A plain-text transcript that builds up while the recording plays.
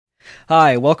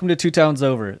Hi, welcome to Two Towns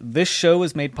Over. This show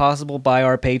is made possible by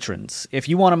our patrons. If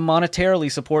you want to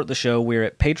monetarily support the show, we're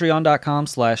at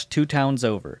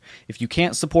patreon.com/twotowns-over. If you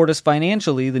can't support us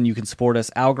financially, then you can support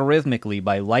us algorithmically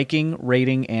by liking,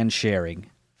 rating, and sharing.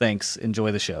 Thanks.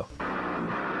 Enjoy the show.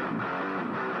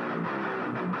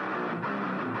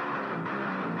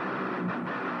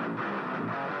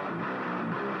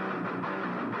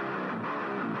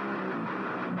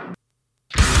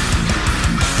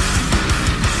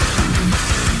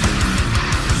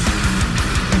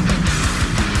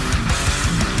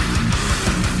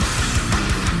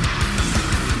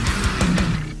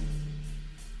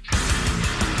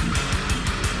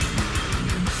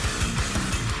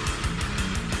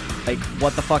 Like,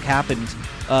 what the fuck happened?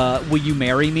 Will you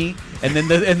marry me? And then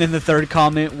the third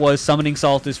comment was Summoning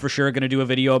Salt is for sure going to do a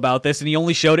video about this, and he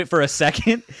only showed it for a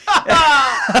second.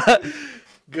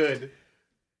 Good.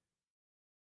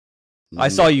 I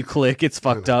saw you click. It's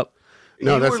fucked up.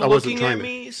 No, you were looking at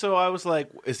me, so I was like,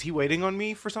 "Is he waiting on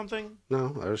me for something?"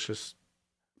 No,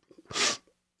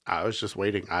 I was just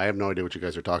waiting. I have no idea what you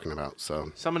guys are talking about.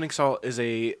 So, Summoning Salt is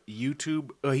a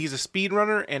YouTube. He's a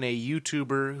speedrunner and a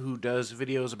YouTuber who does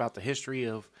videos about the history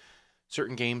of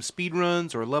certain games,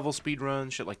 speedruns or level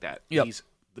speedruns, shit like that. Yep. He's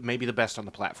maybe the best on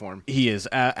the platform. He is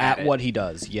at what he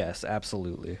does. Yes,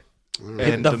 absolutely.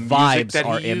 And the vibes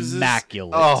are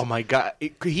immaculate. Oh my god,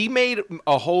 he made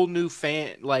a whole new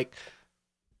fan. Like,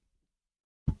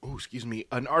 oh, excuse me,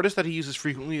 an artist that he uses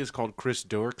frequently is called Chris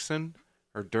Dirksen.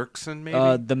 Or Dirksen,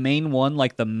 maybe? The main one,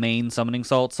 like the main Summoning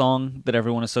Salt song that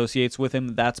everyone associates with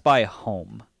him, that's by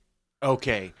Home.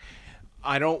 Okay.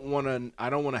 I don't want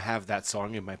to have that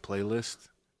song in my playlist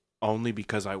only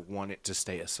because I want it to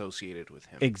stay associated with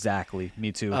him. Exactly.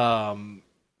 Me too.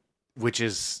 Which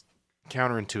is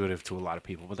counterintuitive to a lot of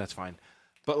people, but that's fine.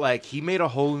 But like he made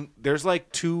there's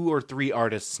like 2 or 3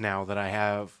 artists now that I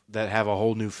have that have a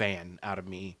whole new fan out of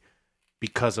me.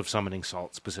 Because of Summoning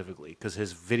Salt specifically, because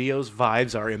his videos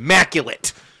vibes are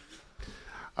immaculate.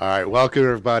 All right, welcome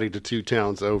everybody to Two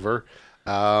Towns Over.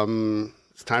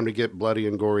 It's time to get bloody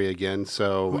and gory again.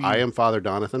 So I am Father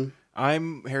Donathan.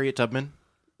 I'm Harriet Tubman.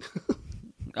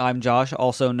 I'm Josh,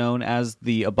 also known as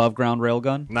the Above Ground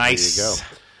Railgun. Nice. There you go.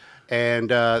 And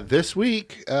this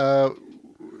week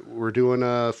we're doing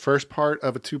a first part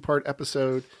of a 2-part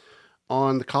episode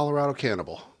on the Colorado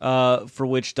Cannibal. For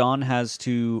which Don has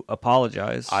to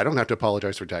apologize. I don't have to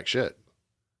apologize for jack shit.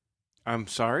 I'm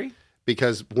sorry?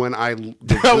 Because when I...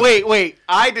 Wait.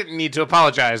 I didn't need to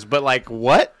apologize, but like,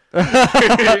 what?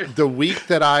 The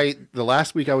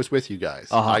last week I was with you guys,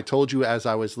 I told you as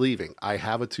I was leaving, I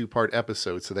have a 2-part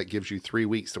episode, so that gives you 3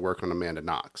 weeks to work on Amanda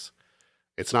Knox.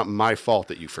 It's not my fault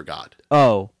that you forgot.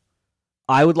 Oh.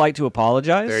 I would like to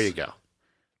apologize. There you go.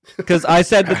 Because I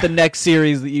said that the next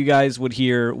series that you guys would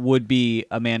hear would be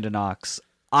Amanda Knox.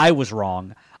 I was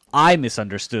wrong. I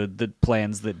misunderstood the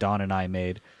plans that Don and I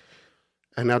made.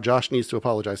 And now Josh needs to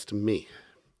apologize to me.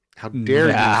 How dare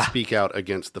you speak out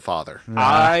against the father?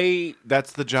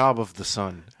 That's the job of the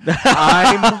son.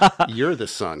 You're the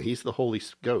son. He's the Holy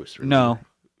Ghost. Remember? No.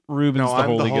 Ruben's the I'm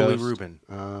Holy the Holy Ghost. Ruben.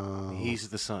 He's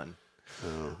the son.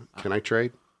 Can I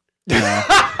trade? Nope.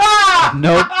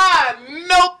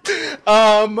 Nope.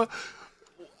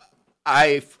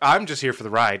 I'm just here for the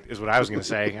ride, is what I was going to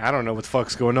say. I don't know what the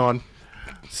fuck's going on.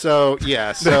 So,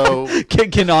 yeah, so...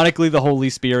 Canonically, the Holy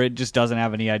Spirit just doesn't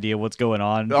have any idea what's going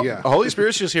on. Yeah. The Holy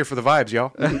Spirit's just here for the vibes,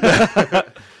 y'all.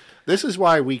 This is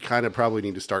why we kind of probably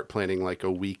need to start planning like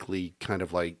a weekly kind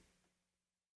of like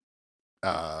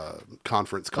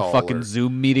conference call. A fucking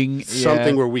Zoom meeting.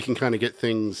 Something where we can kind of get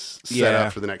things set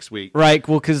up for the next week. Right.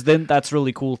 Well, because then that's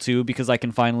really cool too, because I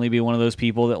can finally be one of those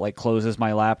people that like closes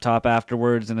my laptop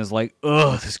afterwards and is like,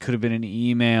 ugh, this could have been an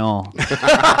email.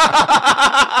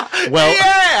 Well,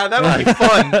 yeah, that would be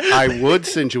fun. I would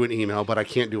send you an email, but I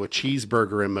can't do a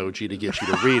cheeseburger emoji to get you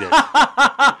to read it.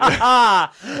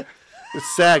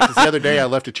 It's sad because the other day I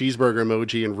left a cheeseburger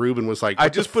emoji and Ruben was like, I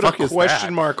just put a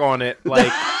question mark on it.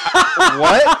 Like,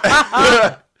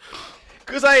 what?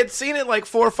 Because I had seen it like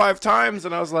 4 or 5 times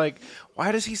and I was like,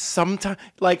 why does he sometimes,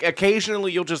 like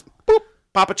occasionally you'll just boop,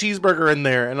 pop a cheeseburger in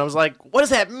there. And I was like, what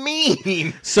does that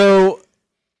mean? So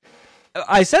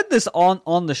I said this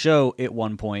on the show at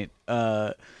one point.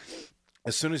 As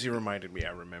soon as you reminded me,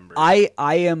 I remembered. I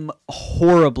am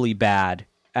horribly bad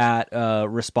at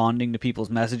responding to people's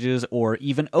messages or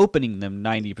even opening them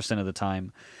 90% of the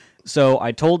time. So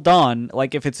I told Don,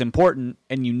 like, if it's important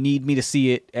and you need me to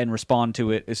see it and respond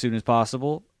to it as soon as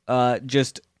possible,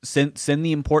 just send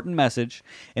the important message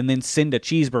and then send a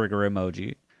cheeseburger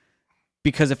emoji.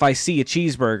 Because if I see a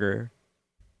cheeseburger,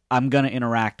 I'm going to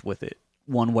interact with it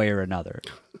one way or another.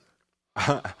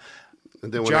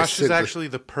 And then when Josh is actually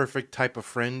the perfect type of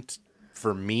friend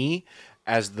for me,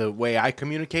 as the way I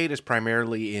communicate is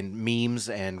primarily in memes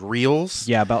and reels.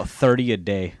 Yeah, about 30 a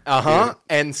day. Yeah.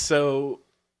 And so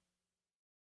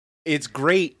it's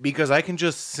great because I can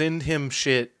just send him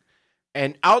shit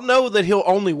and I'll know that he'll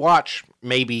only watch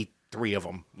maybe 3 of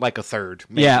them, like a third.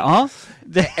 Maybe. Yeah,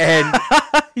 And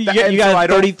you and got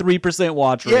so a 33%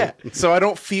 watch rate. yeah, so I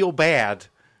don't feel bad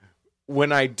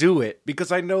when I do it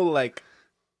because I know like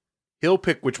he'll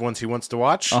pick which ones he wants to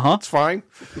watch. It's fine.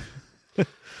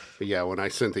 But yeah, when I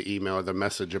sent the email, the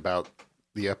message about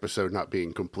the episode not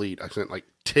being complete, I sent like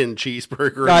 10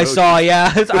 cheeseburger I emojis. saw,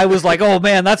 yeah. I was like, oh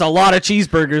man, that's a lot of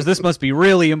cheeseburgers. This must be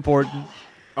really important.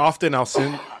 Often I'll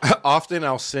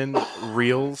send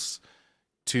reels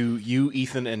to you,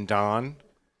 Ethan, and Don,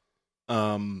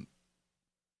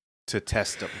 to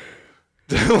test them,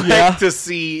 to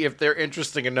see if they're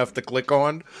interesting enough to click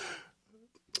on.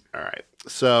 All right.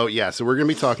 So we're going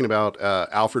to be talking about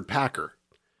Alfred Packer.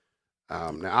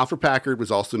 Now, Alfred Packer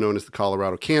was also known as the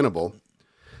Colorado Cannibal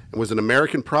and was an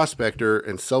American prospector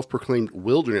and self-proclaimed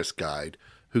wilderness guide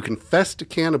who confessed to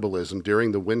cannibalism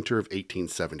during the winter of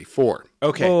 1874.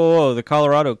 Okay. Whoa, the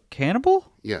Colorado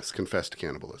Cannibal? Yes, confessed to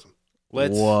cannibalism.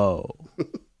 Let's go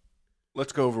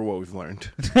over what we've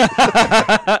learned.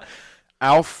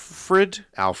 Alfred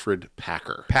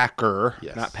Packer. Packer,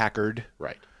 Yes. not Packard.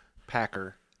 Right.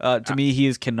 Packer. To me, he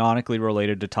is canonically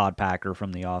related to Todd Packer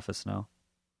from The Office now.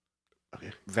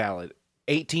 Okay. Valid.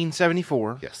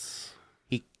 1874. Yes.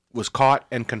 He was caught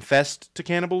and confessed to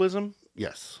cannibalism.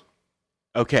 Yes.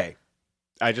 Okay.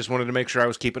 I just wanted to make sure I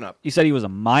was keeping up. You said he was a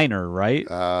miner, right?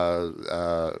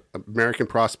 American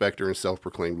prospector and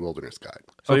self-proclaimed wilderness guide.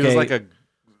 So he was Okay.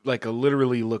 like a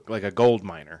literally look like a gold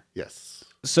miner. Yes.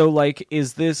 So, like,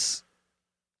 is this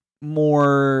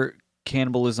more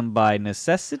cannibalism by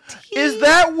necessity? Is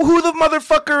that who the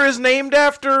motherfucker is named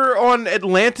after on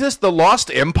Atlantis, the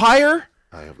Lost Empire?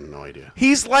 I have no idea.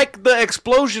 He's like the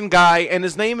explosion guy, and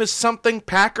his name is something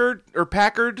Packard or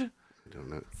Packard. I don't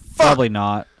know. Probably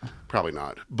not. Probably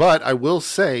not. But I will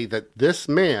say that this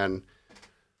man,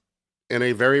 in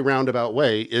a very roundabout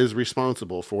way, is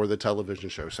responsible for the television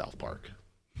show South Park.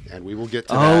 And we will get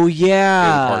to that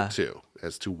yeah. in part 2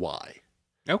 as to why.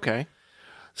 Okay.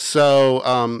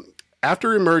 So,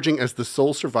 after emerging as the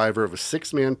sole survivor of a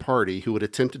 6-man party who had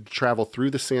attempted to travel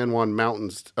through the San Juan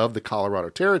Mountains of the Colorado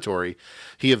Territory,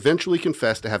 he eventually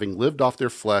confessed to having lived off the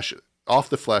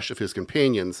flesh of his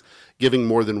companions, giving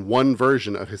more than one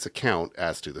version of his account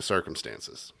as to the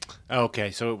circumstances.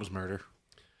 Okay, so it was murder.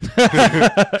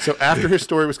 So after his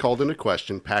story was called into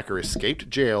question, Packer escaped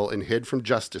jail and hid from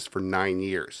justice for 9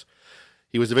 years.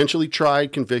 He was eventually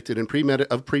tried, convicted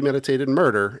of premeditated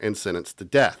murder, and sentenced to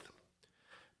death.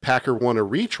 Packer won a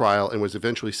retrial and was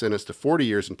eventually sentenced to 40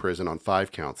 years in prison on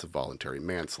 5 counts of voluntary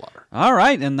manslaughter. All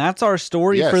right, and that's our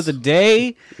story Yes. for the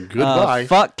day. Goodbye.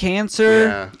 Fuck cancer.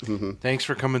 Yeah. Mhm. Thanks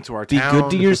for coming to our Be town. good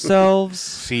to yourselves.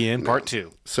 See you in part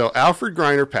 2. So Alfred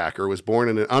Griner Packer was born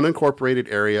in an unincorporated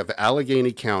area of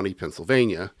Allegheny County,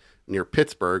 Pennsylvania, near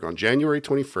Pittsburgh on January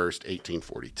 21st,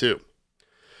 1842.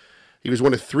 He was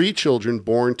one of 3 children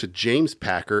born to James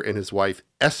Packer and his wife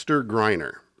Esther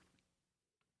Griner.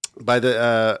 By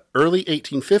the early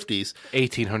 1850s,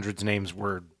 1800s names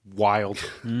were wild.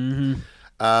 Mm-hmm.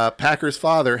 Packer's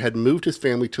father had moved his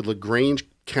family to LaGrange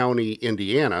County,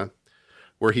 Indiana,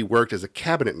 where he worked as a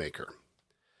cabinet maker.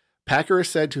 Packer is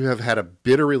said to have had a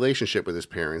bitter relationship with his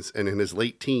parents, and in his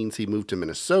late teens, he moved to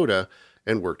Minnesota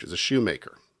and worked as a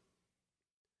shoemaker.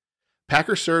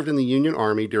 Packer served in the Union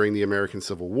Army during the American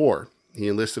Civil War. He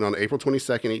enlisted on April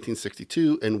 22nd,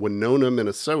 1862 in Winona,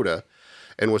 Minnesota,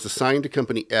 and was assigned to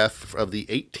Company F of the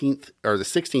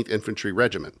 16th Infantry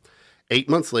Regiment. 8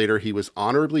 months later, he was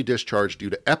honorably discharged due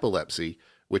to epilepsy,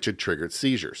 which had triggered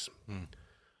seizures.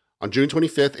 On June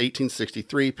 25th,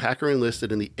 1863, Packer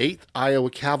enlisted in the 8th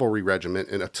Iowa Cavalry Regiment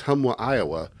in Ottumwa,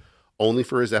 Iowa, only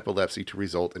for his epilepsy to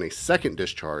result in a second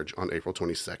discharge on April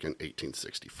 22nd,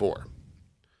 1864.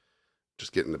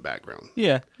 Just getting the background.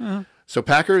 Yeah. Uh-huh. So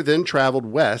Packer then traveled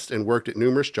west and worked at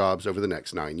numerous jobs over the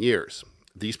next 9 years.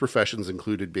 These professions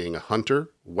included being a hunter,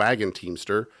 wagon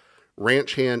teamster,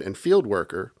 ranch hand, and field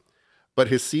worker, but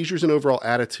his seizures and overall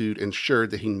attitude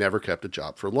ensured that he never kept a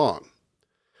job for long.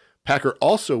 Packer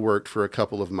also worked for a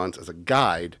couple of months as a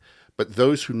guide, but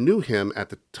those who knew him at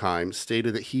the time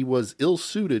stated that he was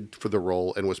ill-suited for the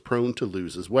role and was prone to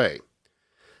lose his way.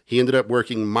 He ended up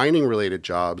working mining-related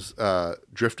jobs,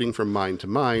 drifting from mine to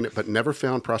mine, but never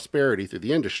found prosperity through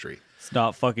the industry. It's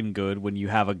not fucking good when you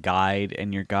have a guide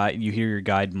and you hear your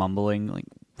guide mumbling, like,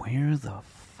 where the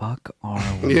fuck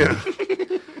are we? Yeah.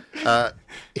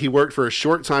 He worked for a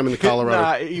short time in the Colorado.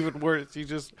 Nah, even worse.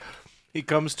 He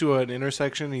comes to an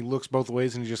intersection, he looks both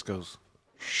ways, and he just goes,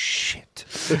 shit.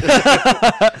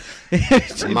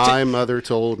 My mother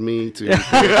told me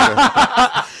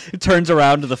to. He turns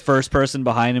around to the first person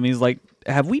behind him. He's like,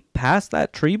 have we passed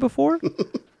that tree before?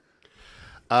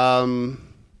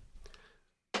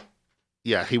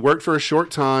 Yeah, he worked for a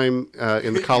short time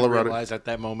in the Colorado. You realize at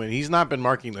that moment, he's not been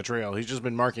marking the trail. He's just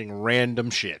been marking random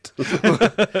shit.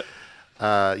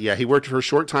 Yeah, he worked for a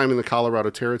short time in the Colorado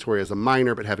Territory as a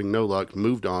miner, but having no luck,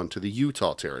 moved on to the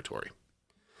Utah Territory.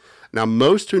 Now,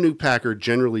 most who knew Packer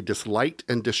generally disliked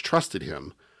and distrusted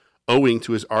him, owing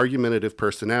to his argumentative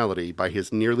personality by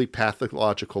his nearly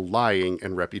pathological lying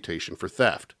and reputation for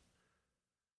theft.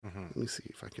 Let me see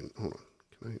if I can. Hold on.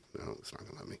 Can I? No, it's not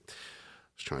going to let me.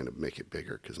 I was trying to make it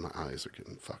bigger because my eyes are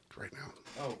getting fucked right now.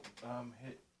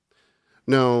 Hit.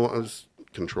 No, I was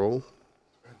control.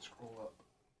 And scroll up.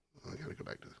 I got to go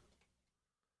back to.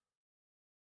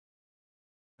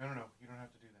 No. You don't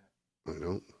have to do that. I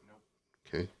don't. Nope.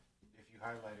 Okay. If you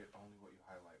highlight it, only what you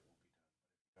highlight will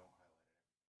be done. If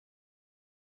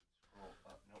you don't highlight it, scroll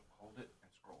up. Nope. Hold it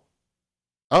and scroll.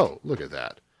 Oh, look at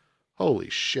that. Holy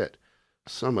shit.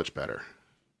 So much better.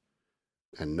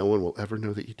 And no one will ever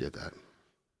know that you did that.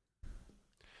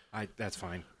 That's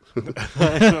fine.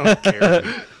 I don't care.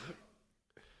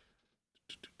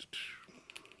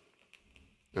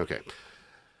 Okay.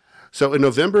 So in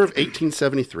November of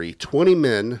 1873, 20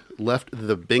 men left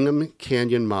the Bingham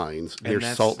Canyon mines near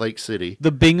Salt Lake City.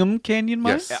 The Bingham Canyon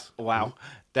mine? Yes. Wow.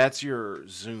 That's your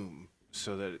zoom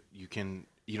so that you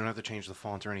don't have to change the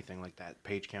font or anything like that.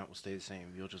 Page count will stay the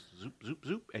same. You'll just zoop, zoop,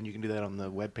 zoop, and you can do that on the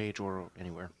web page or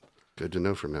anywhere. Good to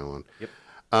know from now on. Yep.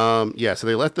 So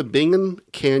they left the Bingham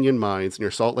Canyon mines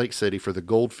near Salt Lake City for the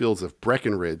gold fields of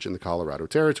Breckenridge in the Colorado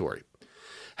Territory,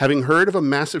 having heard of a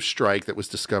massive strike that was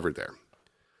discovered there.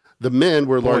 The men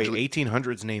were largely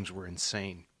 1800s names were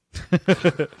insane.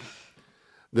 The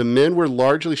men were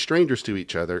largely strangers to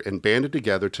each other and banded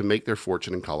together to make their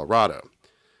fortune in Colorado.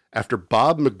 After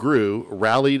Bob McGrew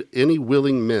rallied any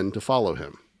willing men to follow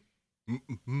him.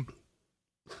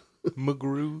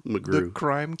 McGrew, McGrew. the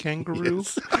crime kangaroo.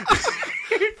 Yes.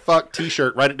 Fuck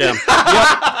T-shirt. Write it down.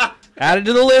 Yep. Added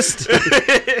to the list.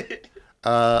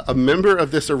 A member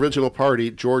of this original party,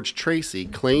 George Tracy,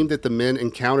 claimed that the men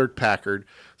encountered Packard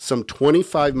some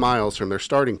 25 miles from their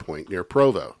starting point near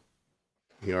Provo.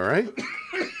 You all right?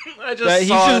 I just He's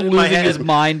saw just it in my losing head. his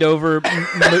mind over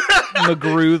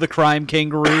McGrew, the crime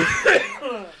kangaroo.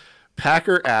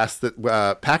 Packer asked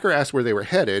where they were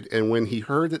headed, and when he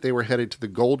heard that they were headed to the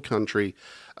gold country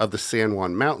of the San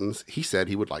Juan Mountains, he said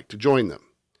he would like to join them.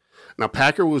 Now,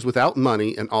 Packer was without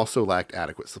money and also lacked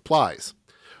adequate supplies.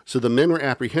 So the men were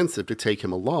apprehensive to take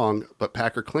him along, but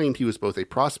Packer claimed he was both a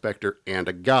prospector and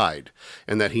a guide,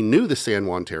 and that he knew the San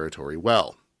Juan territory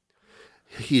well.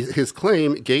 His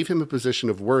claim gave him a position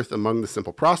of worth among the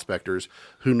simple prospectors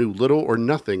who knew little or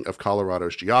nothing of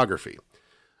Colorado's geography.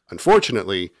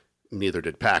 Unfortunately, neither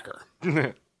did Packer.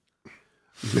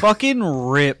 Fucking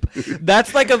rip.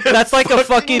 That's like a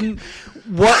fucking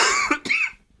what?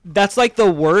 That's like the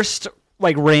worst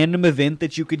like random event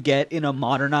that you could get in a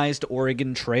modernized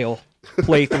Oregon Trail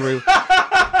playthrough.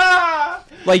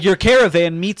 Like your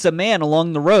caravan meets a man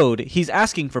along the road. He's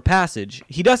asking for passage.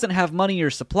 He doesn't have money or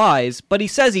supplies, but he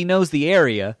says he knows the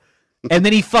area. And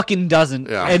then he fucking doesn't.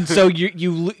 Yeah. And so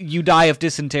you die of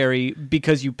dysentery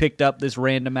because you picked up this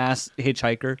random ass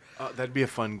hitchhiker. That'd be a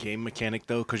fun game mechanic,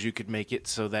 though, because you could make it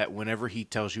so that whenever he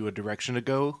tells you a direction to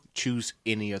go, choose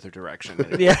any other direction.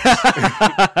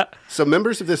 Yeah. So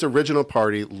members of this original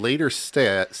party later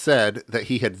said that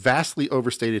he had vastly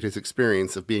overstated his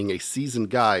experience of being a seasoned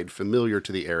guide familiar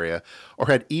to the area, or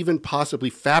had even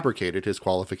possibly fabricated his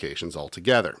qualifications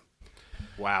altogether.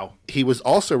 Wow. He was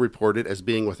also reported as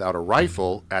being without a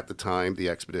rifle at the time the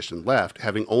expedition left,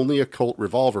 having only a Colt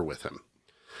revolver with him.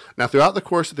 Now, throughout the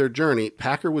course of their journey,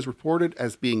 Packer was reported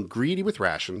as being greedy with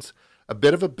rations, a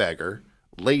bit of a beggar,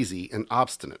 lazy, and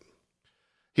obstinate.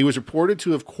 He was reported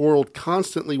to have quarreled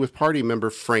constantly with party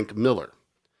member Frank Miller.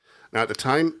 Now, at the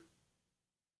time...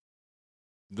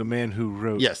 The man who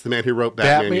wrote... Yes, the man who wrote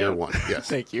Batman Year One. Yes.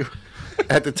 Thank you.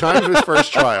 At the time of his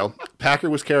first trial, Packer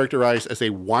was characterized as a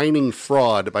whining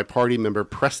fraud by party member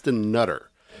Preston Nutter.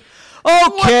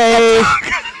 Okay.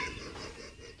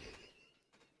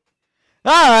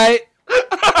 All right.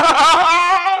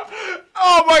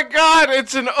 Oh my God!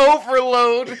 It's an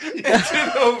overload. It's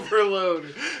an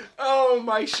overload. Oh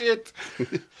my shit.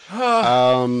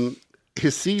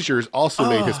 His seizures also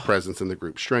made his presence in the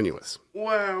group strenuous.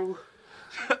 Wow.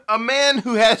 A man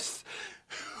who has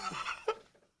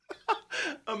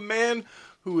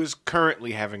who is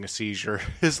currently having a seizure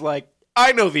is like,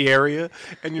 I know the area.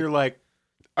 And you're like,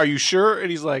 are you sure?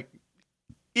 And he's like,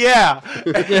 yeah.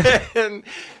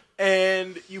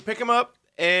 and you pick him up,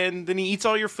 and then he eats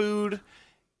all your food,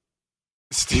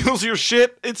 steals your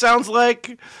shit, it sounds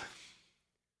like,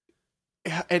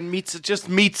 and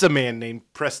meets a man named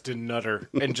Preston Nutter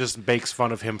and just makes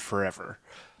fun of him forever.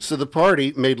 So the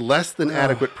party made less than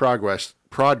adequate progress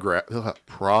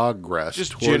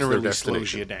Just towards generally their slows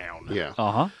destination. you down. Yeah.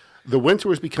 Uh-huh. The winter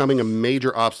was becoming a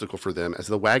major obstacle for them as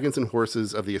the wagons and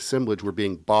horses of the assemblage were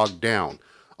being bogged down,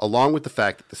 along with the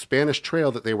fact that the Spanish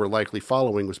trail that they were likely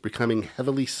following was becoming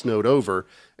heavily snowed over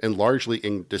and largely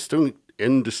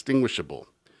indistinguishable,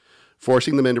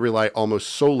 forcing the men to rely almost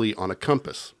solely on a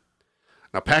compass.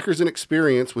 Now, Packer's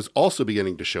inexperience was also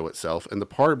beginning to show itself, and the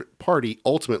party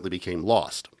ultimately became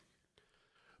lost.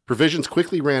 Provisions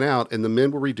quickly ran out, and the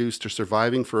men were reduced to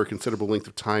surviving for a considerable length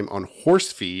of time on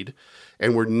horse feed,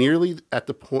 and were nearing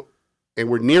the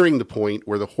point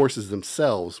where the horses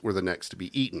themselves were the next to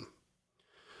be eaten.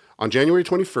 On January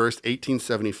 21st,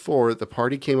 1874, the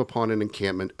party came upon an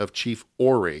encampment of Chief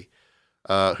Ouray,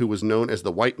 who was known as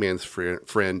the white man's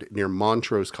friend near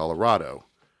Montrose, Colorado,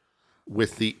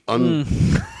 with the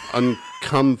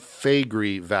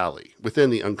Uncompahgre Valley.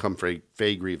 Within the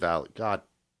Uncompahgre Valley. God,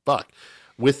 fuck.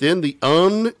 Within the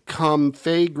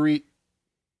Uncompahgre,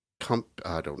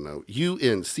 I don't know,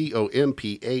 Uncompahgre.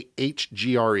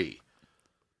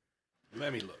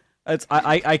 Let me look.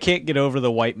 I can't get over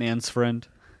the white man's friend.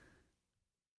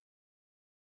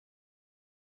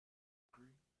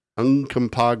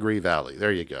 Uncompahgre Valley.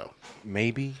 There you go.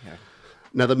 Maybe.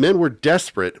 Now, the men were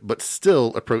desperate, but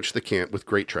still approached the camp with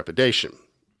great trepidation,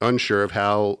 unsure of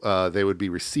how they would be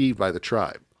received by the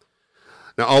tribe.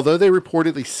 Now, although they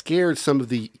reportedly scared some of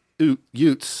the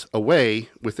Utes away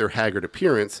with their haggard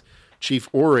appearance, Chief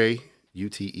Ouray,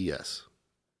 U-T-E-S.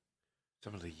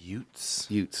 Some of the Utes?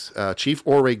 Chief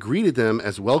Ouray greeted them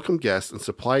as welcome guests and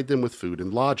supplied them with food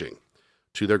and lodging,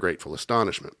 to their grateful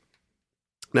astonishment.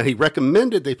 Now, he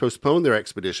recommended they postpone their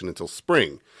expedition until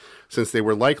spring, since they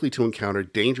were likely to encounter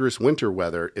dangerous winter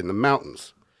weather in the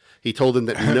mountains. He told them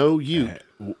that no Ute...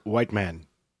 White man,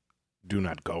 do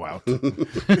not go out.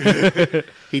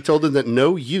 He told them that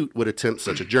no Ute would attempt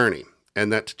such a journey,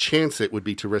 and that to chance it would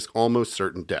be to risk almost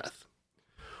certain death.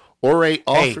 Ouray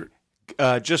offered...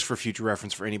 just for future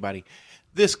reference for anybody,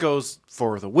 this goes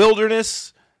for the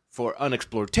wilderness, for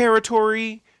unexplored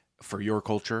territory, for your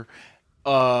culture,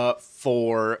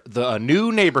 for the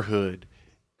new neighborhood.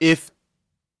 If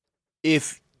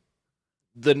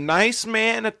the nice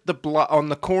man at the on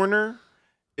the corner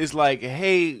is like,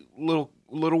 "Hey, little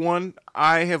one,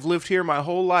 I have lived here my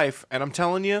whole life, and I'm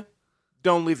telling you,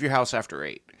 don't leave your house after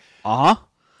 8. Uh-huh.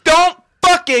 Don't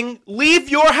fucking leave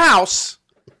your house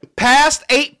past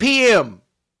 8 p.m.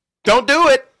 Don't do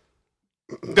it.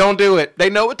 Don't do it.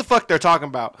 They know what the fuck they're talking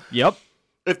about. Yep.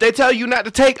 If they tell you not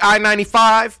to take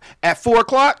I-95 at 4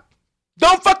 o'clock,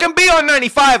 don't fucking be on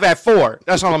 95 at 4.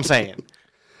 That's all I'm saying.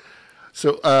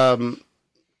 So,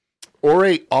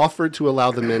 Ouray offered to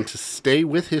allow the men to stay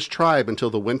with his tribe until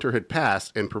the winter had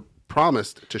passed and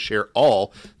promised to share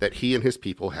all that he and his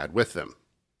people had with them.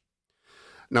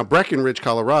 Now, Breckenridge,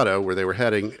 Colorado, where they were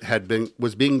heading,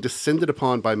 was being descended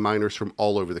upon by miners from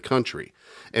all over the country,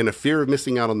 and a fear of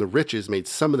missing out on the riches made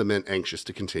some of the men anxious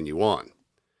to continue on.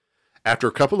 After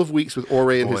a couple of weeks with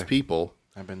Ouray and his people...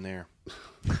 I've been there.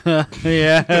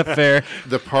 Yeah, fair.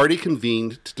 The party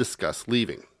convened to discuss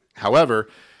leaving. However,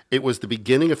 it was the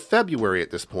beginning of February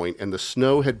at this point, and the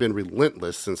snow had been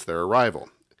relentless since their arrival,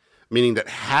 meaning that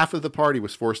half of the party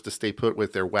was forced to stay put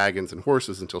with their wagons and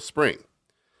horses until spring.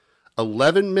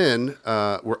 11 men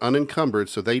were unencumbered,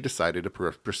 so they decided to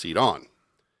proceed on.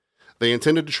 They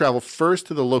intended to travel first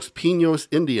to the Los Pinos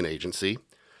Indian Agency,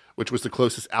 which was the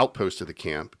closest outpost to the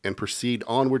camp, and proceed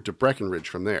onward to Breckenridge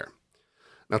from there.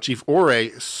 Now, Chief Ouray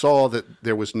saw that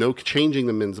there was no changing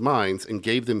the men's minds and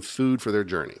gave them food for their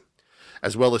journey,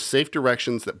 as well as safe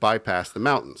directions that bypassed the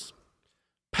mountains.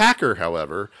 Packer,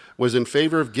 however, was in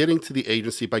favor of getting to the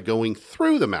agency by going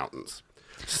through the mountains.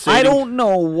 I don't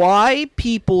know why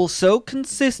people so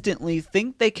consistently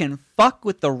think they can fuck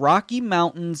with the Rocky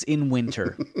Mountains in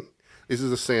winter. This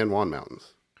is the San Juan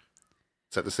Mountains.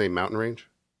 Is that the same mountain range?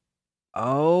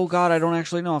 Oh, God, I don't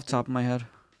actually know off the top of my head.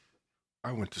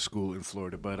 I went to school in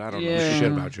Florida, but I don't know Yeah.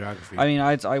 shit about geography. I mean,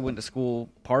 I went to school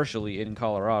partially in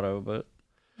Colorado, but...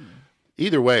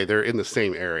 Either way, they're in the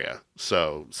same area.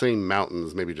 So, same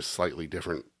mountains, maybe just slightly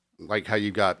different. Like how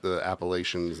you got the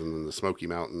Appalachians and then the Smoky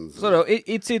Mountains. So, no,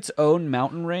 it's its own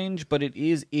mountain range, but it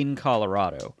is in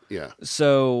Colorado. Yeah.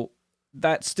 So,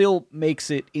 that still makes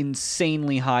it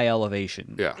insanely high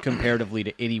elevation comparatively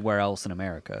to anywhere else in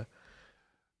America.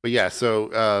 But yeah, so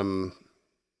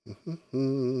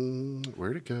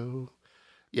where'd it go?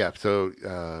 Yeah,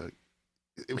 so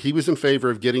he was in favor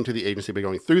of getting to the agency by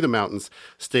going through the mountains,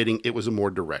 stating it was a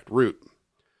more direct route.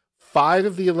 5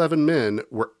 of the 11 men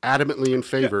were adamantly in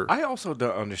favor. I also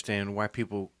don't understand why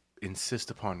people insist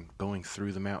upon going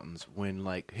through the mountains when,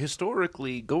 like,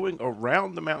 historically going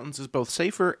around the mountains is both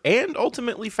safer and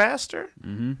ultimately faster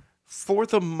for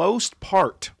the most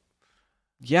part.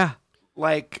 Yeah.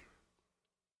 Like,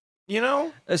 you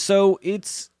know? So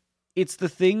it's the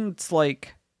thing that's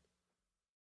like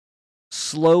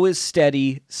slow is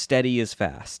steady, steady is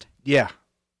fast. Yeah.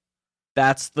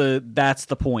 That's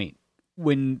the point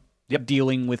when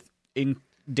dealing with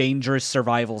dangerous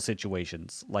survival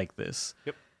situations like this.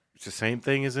 Yep. It's the same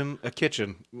thing as in a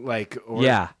kitchen, like,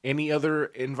 or any other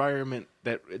environment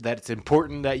that it's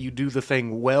important that you do the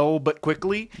thing well but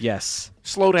quickly. Yes.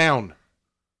 Slow down.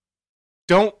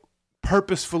 Don't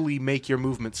purposefully make your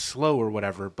movements slow or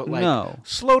whatever, but like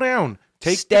slow down.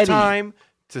 Take the time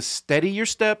to steady your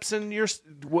steps and your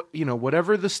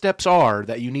whatever the steps are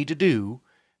that you need to do.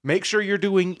 Make sure you're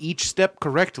doing each step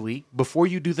correctly before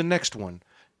you do the next one,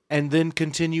 and then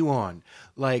continue on.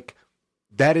 Like,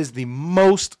 that is the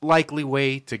most likely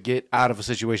way to get out of a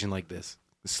situation like this.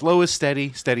 Slow is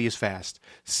steady, steady is fast.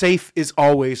 Safe is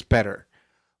always better.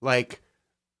 Like,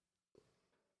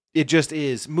 it just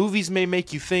is. Movies may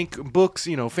make you think, books,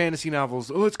 fantasy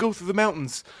novels, let's go through the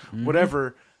mountains,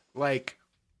 whatever. Like,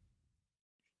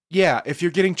 yeah, if you're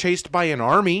getting chased by an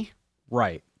army.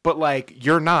 Right. But, like,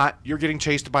 you're not. You're getting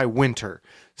chased by Winter.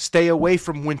 Stay away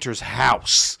from Winter's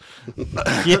house.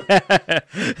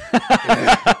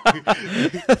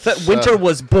 Winter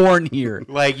was born here.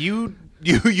 Like, you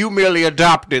merely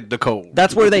adopted the cold.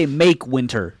 That's where they make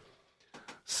Winter.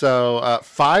 So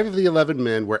 5 of the 11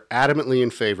 men were adamantly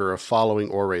in favor of following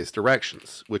Oray's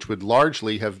directions, which would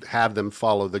largely have them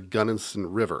follow the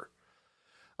Gunnison River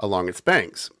along its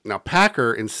banks. Now,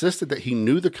 Packer insisted that he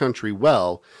knew the country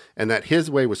well and that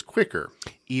his way was quicker.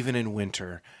 Even in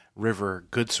winter, river,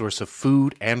 good source of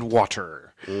food and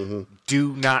water.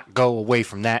 Do not go away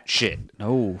from that shit.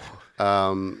 No.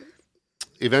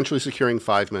 Eventually securing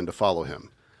 5 men to follow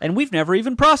him. And we've never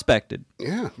even prospected.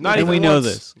 Yeah. Not and even we know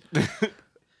once. this.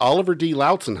 Oliver D.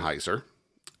 Lautzenheiser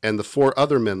and the 4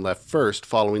 other men left first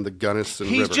following the Gunnison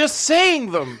River. He's just saying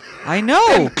them. I know.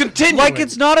 And continuing. Like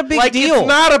it's not a big deal. It's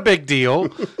not a big deal.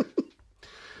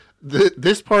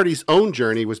 This party's own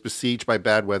journey was besieged by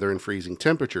bad weather and freezing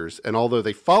temperatures, and although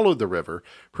they followed the river,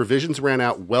 provisions ran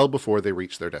out well before they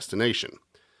reached their destination.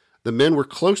 The men were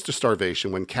close to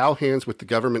starvation when cowhands with the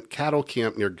government cattle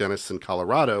camp near Gunnison,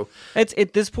 Colorado.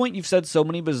 At this point, you've said so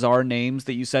many bizarre names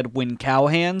that you said when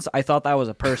cowhands. I thought that was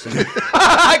a person.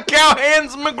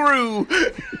 Cowhands McGrew.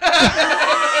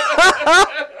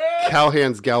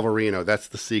 Cowhands Galvarino, that's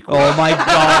the sequel. Oh my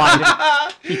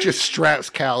god. He just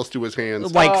straps cows to his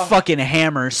hands. Like fucking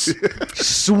hammers.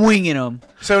 Swinging them.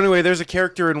 So anyway, there's a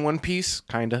character in One Piece,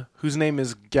 kinda, whose name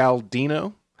is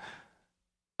Galdino.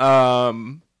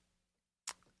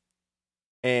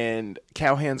 And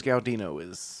Cowhands Galdino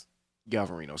is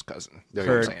Galvarino's cousin. There You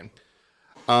know you what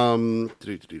I'm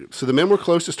saying? So the men were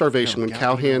close to starvation No, when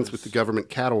Galdino cowhands is- with the government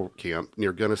cattle camp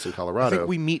near Gunnison, I Colorado, think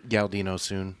we meet Galdino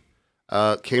soon.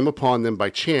 came upon them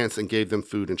by chance and gave them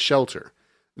food and shelter.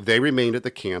 They remained at the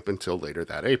camp until later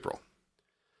that April.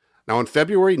 Now, on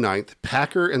February 9th,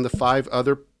 Packer and the 5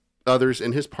 others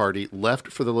in his party left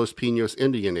for the Los Pinos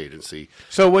Indian Agency.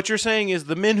 So what you're saying is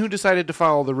the men who decided to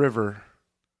follow the river,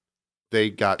 They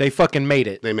fucking made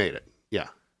it. They made it. Yeah.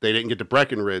 They didn't get to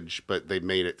Breckenridge, but they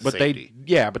made it to safety.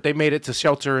 But they made it to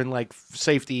shelter and like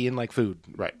safety and like food.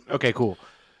 Right. Okay, cool.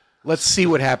 Let's see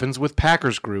what happens with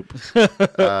Packer's group. So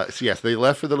yes, they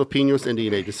left for the Los Pinos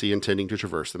Indian Agency intending to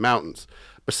traverse the mountains.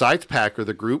 Besides Packer,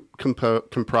 the group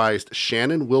comprised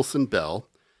Shannon Wilson Bell,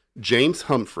 James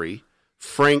Humphrey,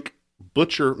 Frank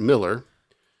Butcher Miller,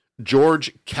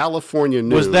 George California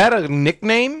Noon. Was that a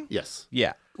nickname? Yes,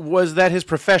 Yeah. Was that his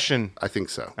profession? I think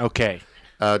so. Okay.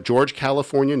 George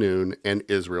California Noon and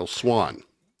Israel Swan.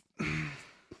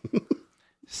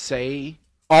 Say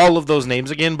all of those names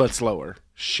again, but slower.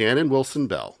 Shannon Wilson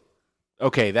Bell,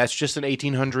 Okay, that's just an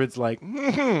 1800s like,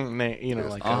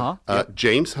 like. Uh-huh.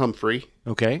 James Humphrey,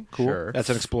 Okay, cool. Sure. That's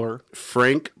an explorer.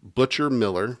 Frank Butcher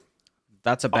Miller,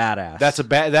 That's a badass.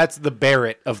 That's the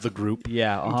Barrett of the group.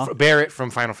 Yeah, uh-huh. Barrett from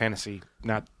Final Fantasy.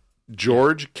 Not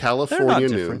George California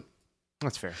Noon, different.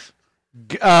 that's fair.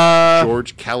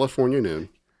 George California Noon,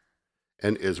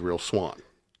 and Israel Swan.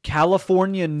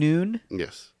 California Noon?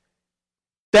 Yes.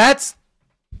 That's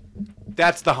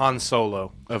That's the Han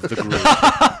Solo of the group.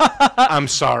 I'm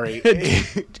sorry.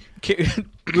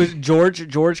 Was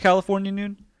George California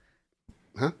Noon?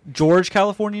 Huh? George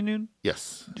California Noon?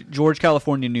 Yes. George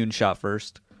California Noon shot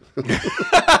first.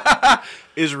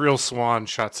 Israel Swan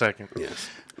shot second. Yes.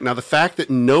 Now, the fact that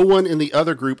no one in the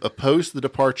other group opposed the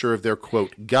departure of their,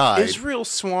 quote, guide... Israel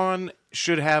Swan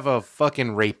should have a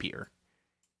fucking rapier.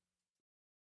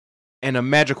 And a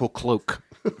magical cloak.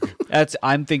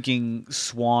 I'm thinking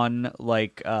Swan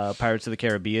like Pirates of the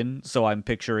Caribbean, so I'm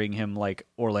picturing him like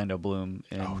Orlando Bloom.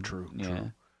 True.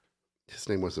 His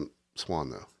name wasn't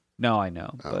Swan, though. No, I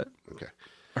know, but Okay.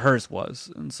 hers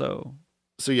was, and so...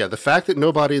 So, yeah, the fact that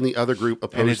nobody in the other group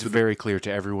opposed... And it's very clear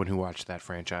to everyone who watched that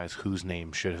franchise whose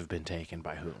name should have been taken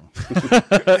by whom.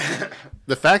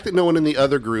 The fact that no one in the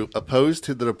other group opposed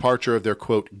to the departure of their,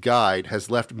 quote, guide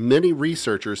has left many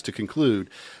researchers to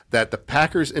conclude that the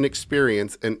Packers'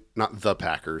 inexperience, and not the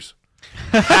Packers,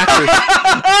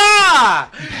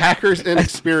 Packers'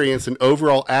 inexperience and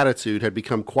overall attitude had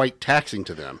become quite taxing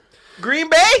to them. Green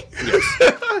Bay?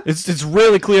 Yes. It's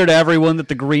really clear to everyone that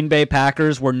the Green Bay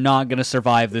Packers were not going to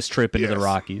survive this trip into the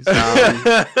Rockies. And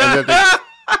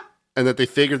that they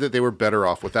figured that they were better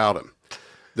off without him.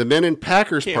 The men in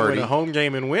Packers Can't party... win a home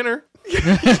game in winter.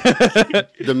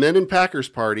 The men in Packers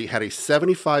party had a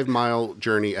 75-mile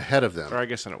journey ahead of them. Or I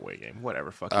guess an away game.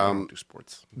 Whatever. Fuck you. I don't do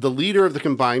sports. The leader of the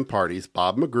combined parties,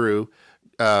 Bob McGrew,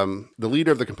 Bob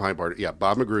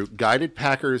McGrew, guided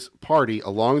Packers' party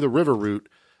along the river route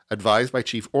advised by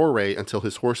Chief Ouray until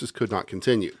his horses could not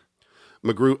continue.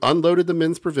 McGrew unloaded the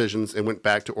men's provisions and went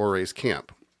back to Ouray's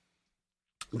camp.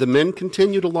 The men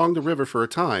continued along the river for a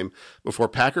time before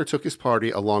Packer took his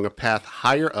party along a path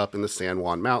higher up in the San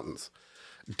Juan Mountains,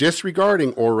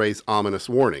 disregarding Ouray's ominous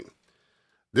warning.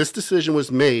 This decision was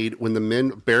made when the men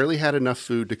barely had enough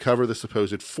food to cover the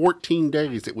supposed 14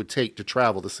 days it would take to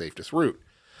travel the safest route,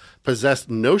 possessed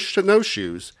no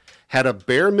snowshoes, had a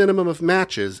bare minimum of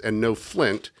matches and no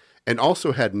flint, and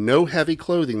also had no heavy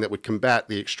clothing that would combat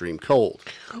the extreme cold.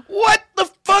 What the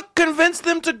fuck convinced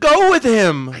them to go with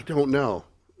him? I don't know.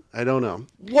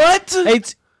 What?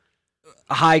 It's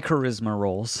high charisma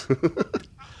rolls.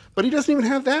 But he doesn't even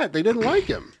have that. They didn't like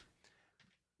him.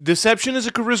 Deception is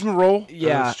a charisma roll.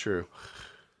 Yeah. That's true.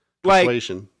 Like,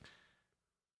 Persuasion.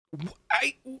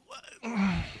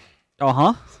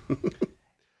 Uh-huh.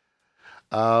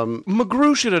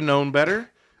 McGrew should have known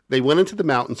better. They went into the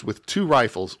mountains with 2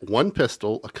 rifles, 1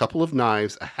 pistol, a couple of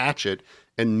knives, a hatchet,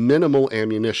 and minimal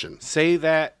ammunition. Say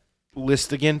that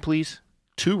list again, please.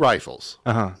 2 rifles,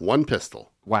 1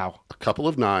 pistol, Wow. a couple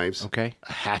of knives, Okay.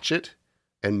 a hatchet,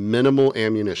 and minimal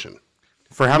ammunition.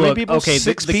 For how many Look, people? okay,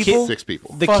 Six the kid- people? 6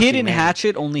 people. The Fucking kid in man.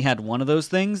 Hatchet only had one of those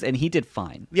things, and he did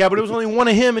fine. Yeah, but it was only one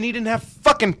of him, and he didn't have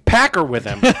fucking Packer with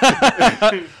him.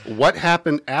 What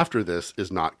happened after this is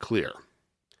not clear.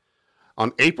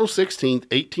 On April 16th,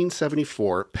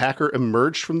 1874, Packer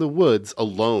emerged from the woods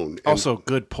alone. And Also,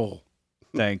 good pull.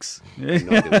 Thanks. no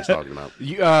idea what he's talking about. What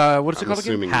is it I'm called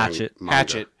again? assuming Hatchet. manga.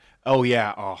 Hatchet. Oh,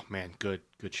 yeah. Oh, man. Good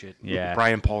shit. Yeah.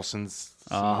 Brian Paulson's.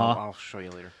 Uh-huh. I'll show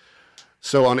you later.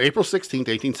 So on April 16th,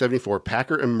 1874,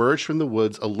 Packer emerged from the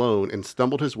woods alone and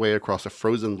stumbled his way across a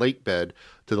frozen lake bed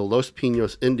to the Los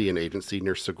Pinos Indian Agency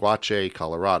near Saguache,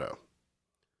 Colorado,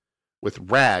 with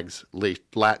rags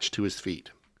latched to his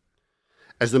feet.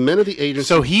 As the men of the agency...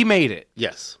 So he made it.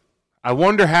 Yes. I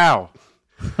wonder how.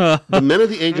 The men of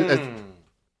the agency...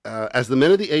 As the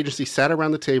men of the agency sat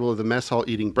around the table of the mess hall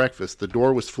eating breakfast, the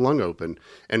door was flung open,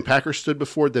 and Packer stood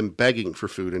before them begging for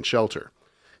food and shelter.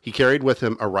 He carried with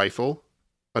him a rifle,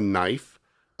 a knife,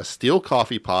 a steel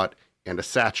coffee pot, and a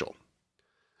satchel.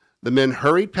 The men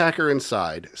hurried Packer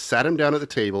inside, sat him down at the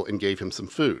table, and gave him some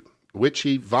food, which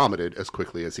he vomited as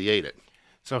quickly as he ate it.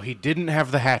 So he didn't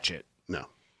have the hatchet. No.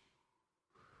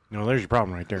 No, there's your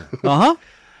problem right there. Uh-huh.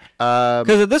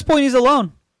 Because at this point, he's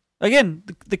alone. Again,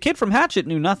 the kid from Hatchet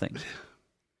knew nothing.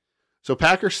 So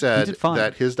Packer He said did fine.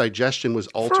 that his digestion was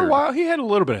altered. For a while, he had a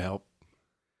little bit of help.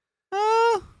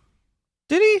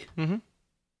 Did he? Mm-hmm.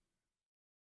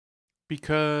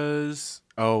 Because...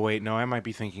 Oh, wait. No, I might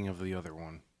be thinking of the other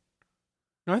one.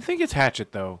 No, I think it's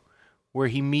Hatchet, though, where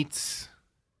he meets...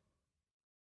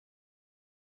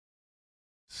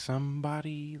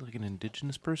 somebody, like an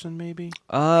indigenous person, maybe?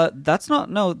 That's not...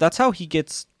 No, that's how he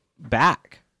gets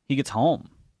back. He gets home.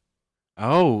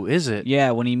 Oh, is it?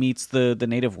 Yeah, when he meets the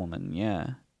native woman,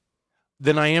 yeah.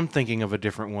 Then I am thinking of a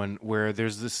different one where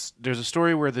there's a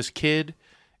story where this kid,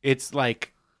 it's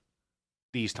like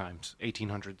these times,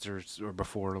 1800s or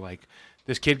before, like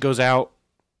this kid goes out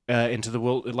into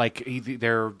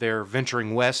the they're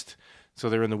venturing west, so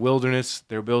they're in the wilderness,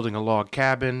 they're building a log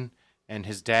cabin, and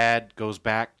his dad goes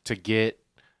back to get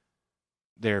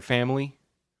their family,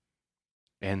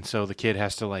 and so the kid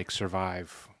has to like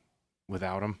survive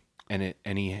without him,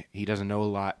 and he doesn't know a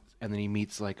lot, and then he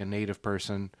meets like a native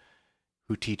person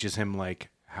who teaches him like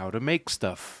how to make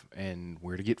stuff and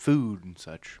where to get food and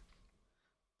such.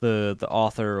 The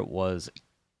author was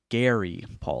Gary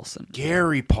Paulson.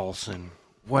 Gary Paulson.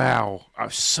 Wow, I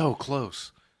was so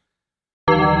close.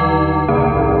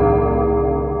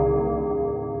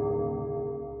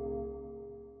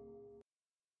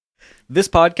 This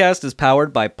podcast is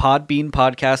powered by Podbean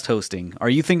Podcast Hosting. Are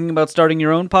you thinking about starting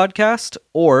your own podcast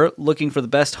or looking for the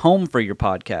best home for your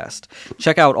podcast?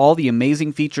 Check out all the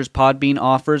amazing features Podbean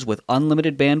offers with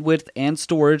unlimited bandwidth and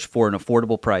storage for an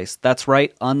affordable price. That's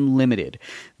right, unlimited.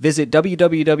 Visit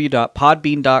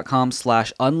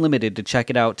www.podbean.com/unlimited to check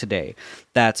it out today.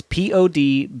 That's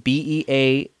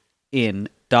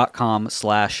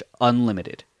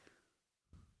podbean.com/unlimited.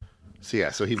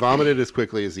 So he vomited as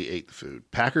quickly as he ate the food.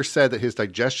 Packer said that his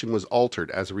digestion was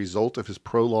altered as a result of his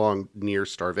prolonged near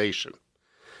starvation.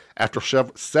 After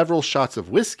several shots of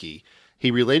whiskey,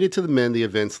 he related to the men the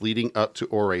events leading up to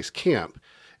Oray's camp,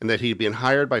 and that he had been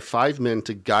hired by 5 men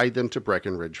to guide them to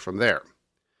Breckenridge from there.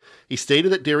 He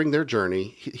stated that during their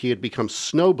journey, he had become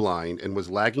snowblind and was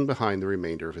lagging behind the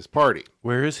remainder of his party.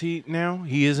 Where is he now?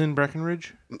 He is in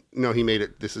Breckenridge? No, he made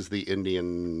it. This is the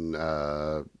Indian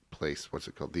place. What's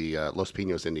it called? The Los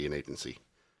Pinos Indian Agency.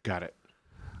 Got it.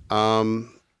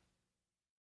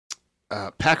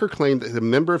 Packer claimed that a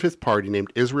member of his party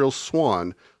named Israel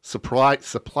Swan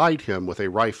supplied him with a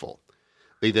rifle.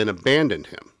 They then abandoned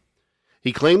him.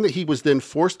 He claimed that he was then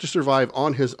forced to survive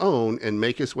on his own and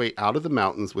make his way out of the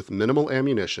mountains with minimal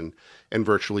ammunition and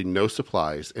virtually no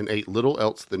supplies, and ate little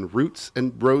else than roots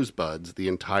and rosebuds the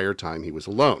entire time he was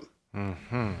alone.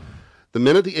 Mm-hmm. The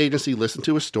men at the agency listened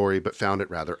to his story but found it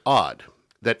rather odd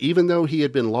that even though he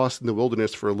had been lost in the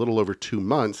wilderness for a little over 2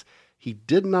 months, he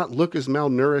did not look as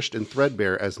malnourished and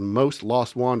threadbare as most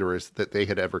lost wanderers that they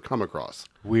had ever come across.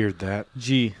 Weird that.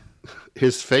 Gee.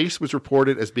 His face was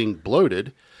reported as being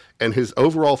bloated, and his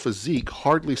overall physique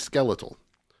hardly skeletal.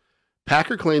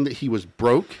 Packer claimed that he was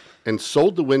broke and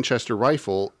sold the Winchester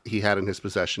rifle he had in his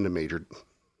possession to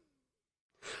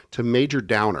Major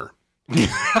Downer.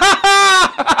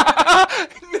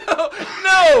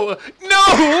 No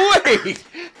way!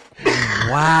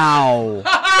 Wow.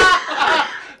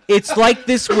 It's like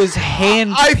this was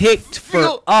handpicked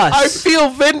for us. I feel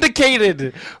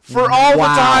vindicated for all the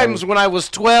times when I was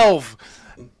 12.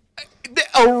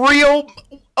 A real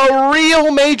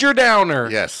Major Downer.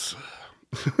 Yes.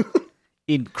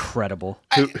 Incredible.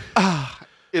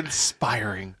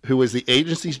 Inspiring. Who was the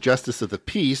agency's justice of the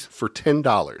peace for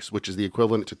 $10, which is the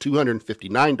equivalent to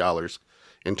 $259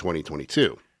 in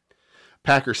 2022.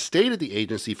 Packer stayed at the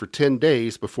agency for 10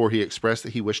 days before he expressed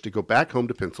that he wished to go back home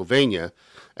to Pennsylvania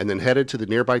and then headed to the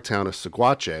nearby town of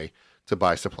Saguache to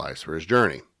buy supplies for his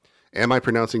journey. Am I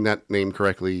pronouncing that name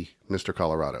correctly, Mr.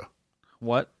 Colorado?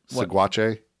 What?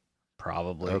 Saguache?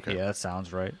 Probably. Okay. Yeah, that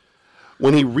sounds right.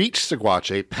 When he reached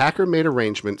Saguache, Packer made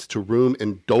arrangements to room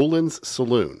in Dolan's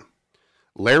saloon.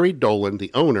 Larry Dolan,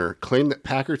 the owner, claimed that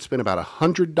Packer spent about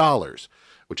 $100,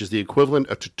 which is the equivalent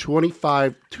of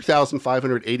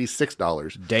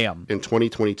 $2,586 Damn. in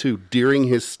 2022 during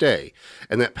his stay,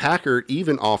 and that Packer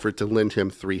even offered to lend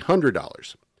him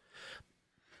 $300.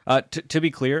 To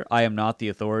be clear, I am not the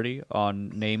authority on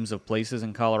names of places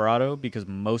in Colorado because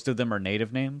most of them are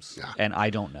native names, and I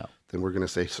don't know. Then we're going to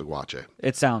say Saguache.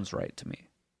 It sounds right to me.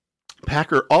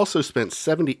 Packer also spent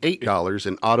 $78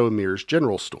 in Otto Mears'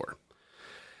 general store.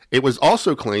 It was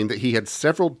also claimed that he had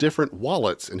several different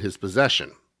wallets in his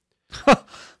possession.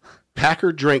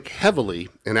 Packer drank heavily,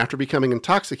 and after becoming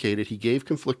intoxicated, he gave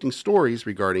conflicting stories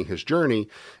regarding his journey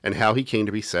and how he came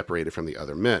to be separated from the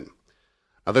other men.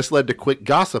 Now, this led to quick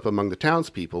gossip among the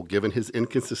townspeople, given his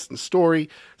inconsistent story,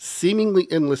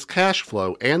 seemingly endless cash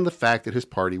flow, and the fact that his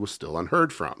party was still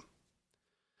unheard from.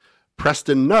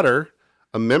 Preston Nutter,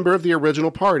 a member of the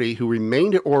original party who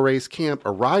remained at Oray's camp,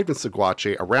 arrived in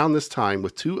Saguache around this time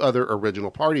with 2 other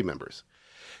original party members.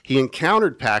 He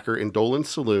encountered Packer in Dolan's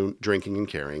saloon, drinking and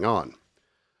carrying on.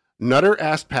 Nutter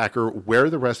asked Packer where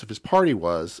the rest of his party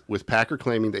was, with Packer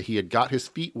claiming that he had got his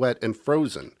feet wet and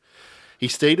frozen. He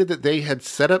stated that they had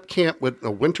set up camp when a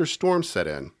winter storm set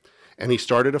in, and he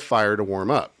started a fire to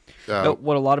warm up.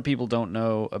 What a lot of people don't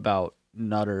know about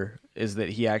Nutter is that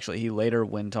he later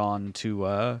went on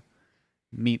to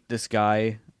meet this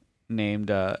guy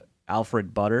named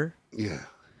Alfred Butter. Yeah.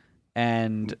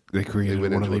 And they created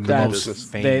one of the most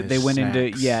most famous they went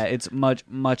into snacks. it's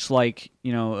much like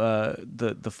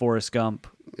the Forrest Gump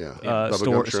Bubba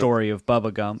Gump Shrimp. story of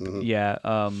Bubba Gump. Yeah,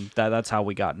 that's how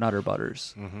we got Nutter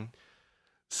Butters.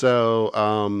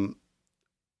 So,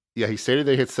 he stated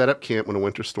they had set up camp when a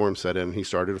winter storm set in, and he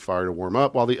started a fire to warm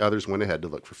up while the others went ahead to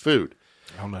look for food.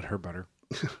 I'll let her butter.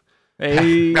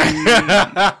 Hey.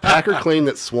 Packer claimed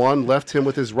that Swan left him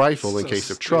with his rifle in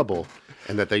case of trouble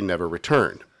and that they never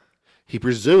returned. He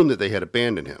presumed that they had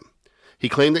abandoned him. He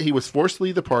claimed that he was forced to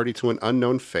leave the party to an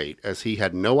unknown fate, as he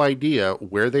had no idea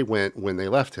where they went when they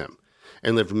left him,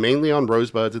 and lived mainly on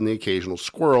rosebuds and the occasional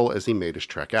squirrel as he made his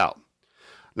trek out.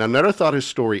 Now, Nutter thought his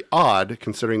story odd,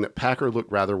 considering that Packer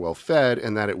looked rather well fed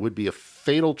and that it would be a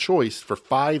fatal choice for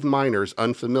 5 miners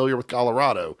unfamiliar with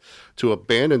Colorado to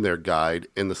abandon their guide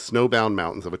in the snowbound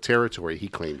mountains of a territory he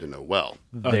claimed to know well.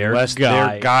 Unless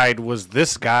their guide was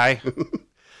this guy.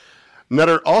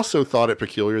 Nutter also thought it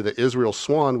peculiar that Israel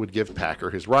Swan would give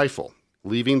Packer his rifle,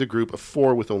 leaving the group of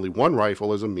 4 with only 1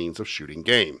 rifle as a means of shooting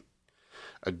game.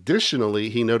 Additionally,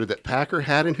 he noted that Packer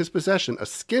had in his possession a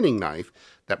skinning knife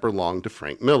that belonged to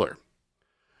Frank Miller.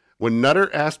 When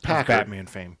Nutter asked Packer... Batman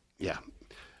fame. Yeah.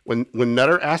 When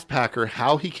Nutter asked Packer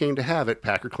how he came to have it,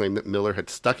 Packer claimed that Miller had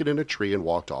stuck it in a tree and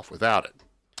walked off without it.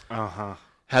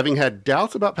 Having had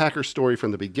doubts about Packer's story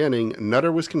from the beginning,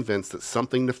 Nutter was convinced that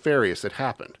something nefarious had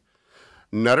happened.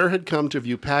 Nutter had come to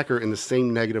view Packer in the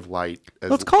same negative light as...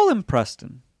 Let's call him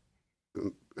Preston.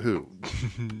 Who?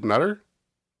 Nutter?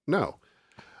 No.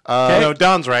 No,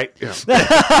 Don's right. Yeah.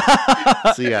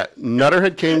 So Nutter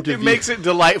had came to It makes it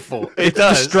delightful. It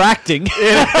does. Distracting.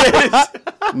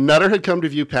 Nutter had come to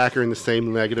view Packer in the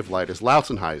same negative light as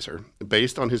Lautzenheiser,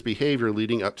 based on his behavior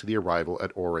leading up to the arrival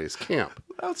at Ore's camp.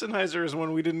 Lautzenheiser is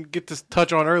one we didn't get to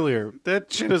touch on earlier.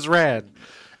 That shit is rad.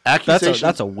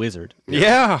 That's a wizard.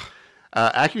 Yeah.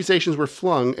 Accusations were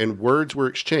flung and words were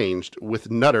exchanged,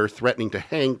 with Nutter threatening to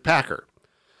hang Packer.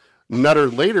 Nutter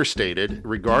later stated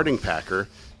regarding Packer...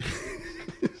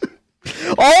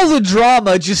 All the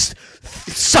drama just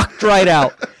sucked right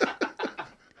out.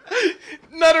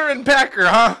 Nutter and Packer,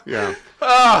 huh?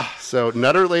 Yeah. So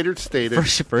Nutter later stated...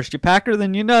 First you Packer,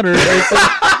 then you Nutter.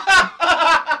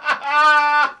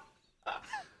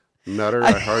 Nutter,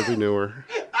 I hardly knew her.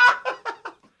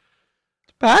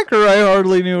 Packer, I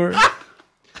hardly knew her.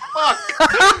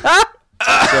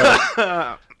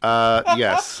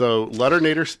 Yes, so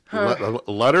Lutternator,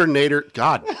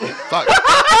 God, fuck.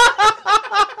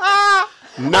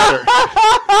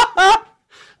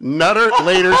 Nutter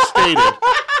later stated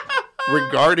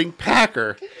regarding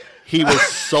Packer, he was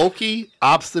sulky,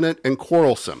 obstinate, and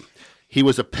quarrelsome. He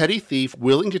was a petty thief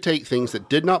willing to take things that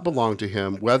did not belong to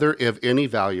him, whether of any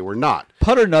value or not.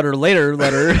 Putter Nutter later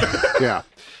letter. Yeah.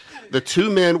 The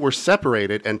 2 men were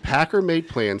separated, and Packer made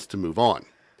plans to move on.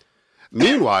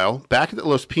 Meanwhile, back at the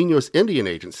Los Pinos Indian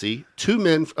Agency, 2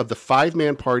 men of the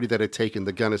 5-man party that had taken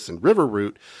the Gunnison River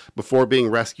route before being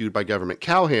rescued by government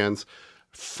cowhands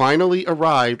finally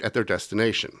arrived at their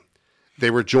destination. They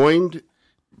were joined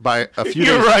by a few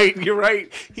You're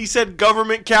right. He said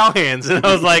government cowhands, and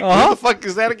I was like, what the fuck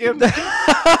is that again?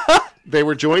 They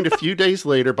were joined a few days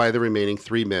later by the remaining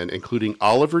 3 men, including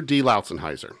Oliver D.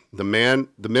 Lautzenheiser. The men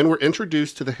were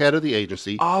introduced to the head of the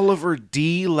agency. Oliver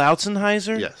D.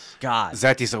 Lautzenheiser? Yes. God,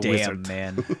 that is a damn, wizard.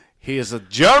 Man. He is a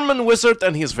German wizard,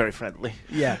 and he is very friendly.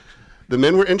 Yeah. The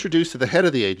men were introduced to the head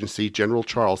of the agency, General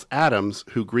Charles Adams,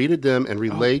 who greeted them and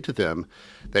relayed to them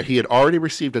that he had already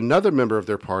received another member of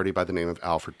their party by the name of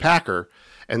Alfred Packer,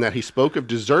 and that he spoke of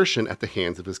desertion at the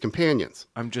hands of his companions.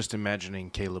 I'm just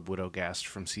imagining Caleb Widogast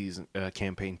from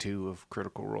campaign 2 of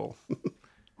Critical Role.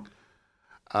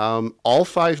 All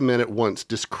 5 men at once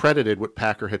discredited what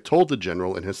Packer had told the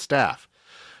general and his staff,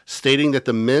 stating that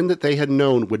the men that they had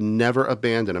known would never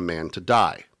abandon a man to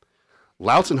die.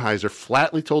 Lautzenheiser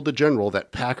flatly told the general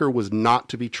that Packer was not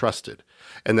to be trusted,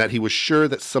 and that he was sure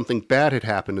that something bad had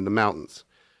happened in the mountains.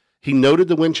 He noted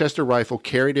the Winchester rifle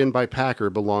carried in by Packer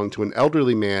belonged to an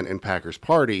elderly man in Packer's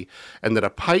party, and that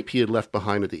a pipe he had left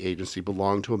behind at the agency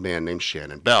belonged to a man named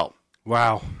Shannon Bell.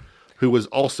 Wow. Who was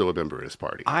also a member of his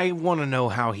party. I want to know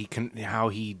how he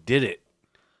did it.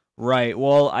 Right.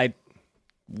 Well,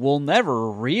 we'll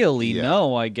never really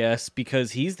know, I guess,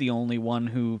 because he's the only one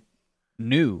who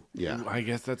knew. Yeah. I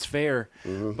guess that's fair.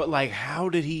 Mm-hmm. But, like, how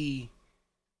did he...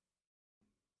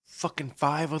 Fucking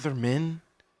 5 other men?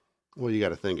 Well, you got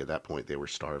to think at that point they were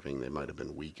starving. They might have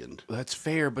been weakened. That's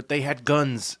fair, but they had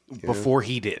guns before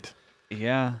he did.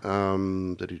 Yeah.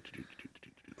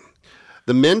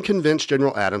 The men convinced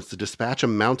General Adams to dispatch a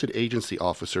mounted agency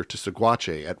officer to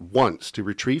Saguache at once to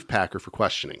retrieve Packer for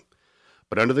questioning,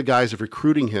 but under the guise of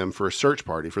recruiting him for a search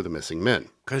party for the missing men.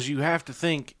 Because you have to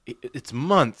think, it's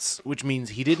months, which means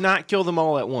he did not kill them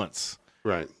all at once.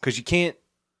 Right. Because you can't...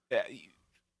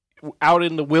 out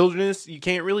in the wilderness, you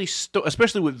can't really store,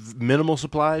 especially with minimal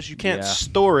supplies, you can't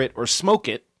store it or smoke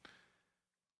it.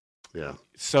 Yeah.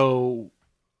 So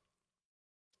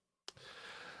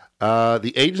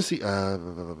the agency,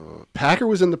 Packer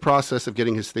was in the process of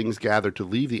getting his things gathered to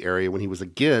leave the area when he was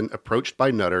again approached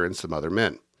by Nutter and some other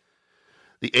men.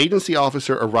 The agency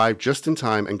officer arrived just in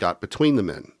time and got between the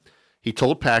men. He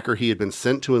told Packer he had been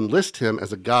sent to enlist him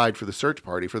as a guide for the search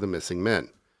party for the missing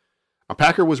men. Now,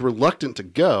 Packer was reluctant to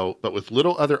go, but with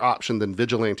little other option than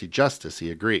vigilante justice, he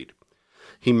agreed.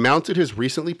 He mounted his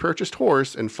recently purchased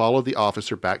horse and followed the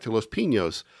officer back to Los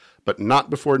Pinos, but not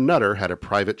before Nutter had a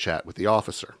private chat with the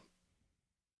officer.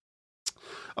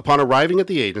 Upon arriving at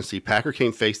the agency, Packer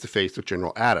came face to face with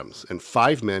General Adams and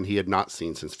 5 men he had not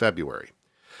seen since February.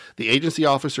 The agency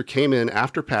officer came in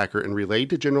after Packer and relayed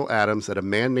to General Adams that a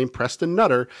man named Preston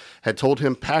Nutter had told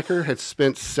him Packer had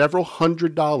spent several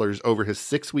 $100s over his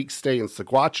 6-week stay in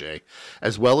Saguache,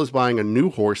 as well as buying a new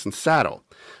horse and saddle,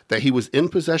 that he was in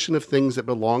possession of things that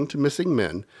belonged to missing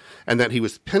men, and that he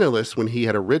was penniless when he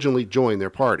had originally joined their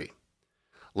party.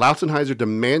 Lautzenheiser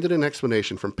demanded an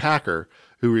explanation from Packer,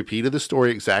 who repeated the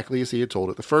story exactly as he had told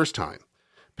it the first time.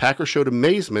 Packer showed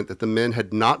amazement that the men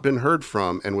had not been heard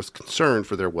from and was concerned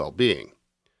for their well-being.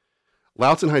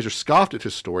 Lautzenheiser scoffed at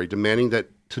his story, demanding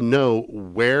to know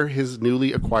where his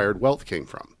newly acquired wealth came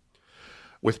from,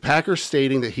 with Packer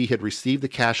stating that he had received the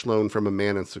cash loan from a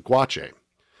man in Saguache.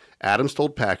 Adams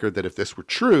told Packer that if this were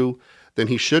true, then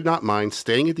he should not mind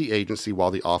staying at the agency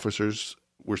while the officer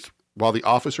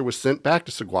was sent back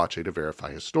to Saguache to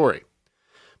verify his story.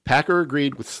 Packer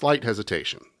agreed with slight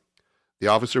hesitation. The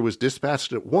officer was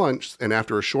dispatched at once, and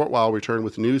after a short while returned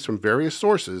with news from various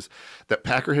sources that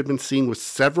Packer had been seen with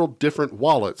several different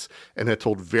wallets and had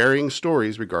told varying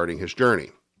stories regarding his journey.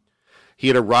 He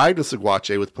had arrived in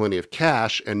Saguache with plenty of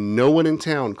cash, and no one in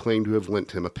town claimed to have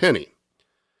lent him a penny.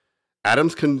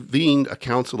 Adams convened a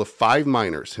council of 5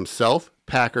 miners, himself,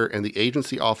 Packer, and the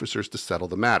agency officers to settle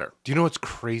the matter. do you know what's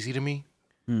crazy to me?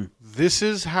 This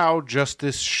is how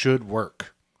justice should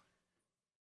work.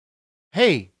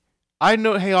 Hey,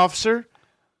 officer,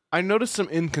 I noticed some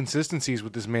inconsistencies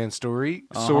with this man's story.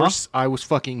 Source, I was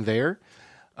fucking there.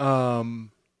 Maybe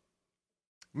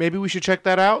we should check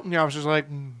that out. And the officer's like,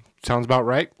 sounds about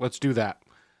right. Let's do that.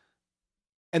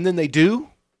 And then they do.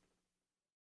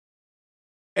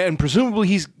 And presumably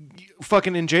he's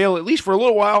fucking in jail at least for a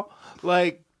little while.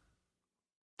 Like,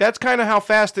 that's kind of how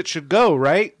fast it should go,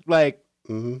 right? Like,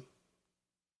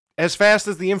 as fast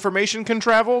as the information can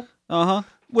travel.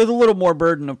 With a little more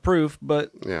burden of proof,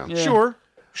 but Yeah.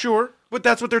 Sure. But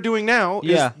that's what they're doing now.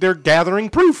 Yeah. Is they're gathering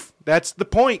proof. That's the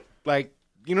point. Like,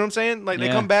 you know what I'm saying? Like, they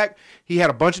come back. He had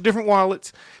a bunch of different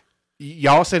wallets.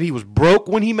 Y'all said he was broke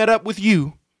when he met up with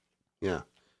you. Yeah.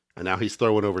 And now he's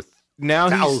throwing over Now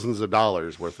thousands of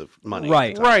dollars worth of money.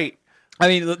 Right. I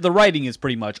mean, the writing is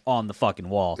pretty much on the fucking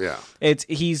wall. Yeah.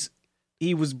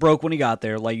 He was broke when he got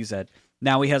there, like you said.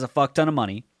 Now he has a fuck ton of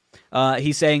money.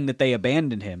 He's saying that they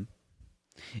abandoned him.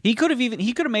 He could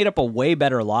have made up a way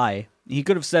better lie. He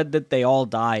could have said that they all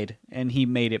died and he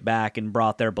made it back and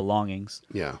brought their belongings.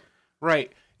 Yeah.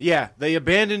 Right. Yeah. They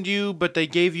abandoned you, but they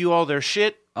gave you all their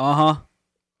shit. So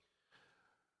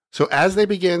as they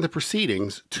began the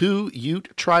proceedings, 2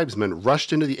 Ute tribesmen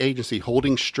rushed into the agency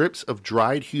holding strips of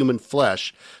dried human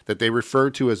flesh that they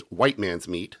referred to as white man's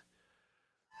meat.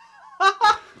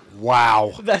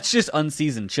 Wow. That's just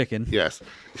unseasoned chicken. Yes.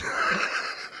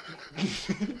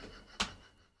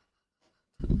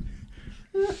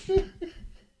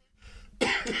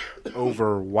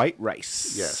 Over white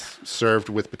rice. Yes. Served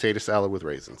with potato salad with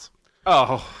raisins.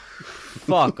 Oh.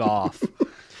 Fuck off.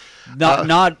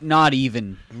 Not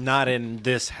even. Not in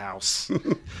this house.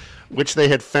 Which they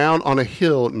had found on a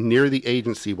hill near the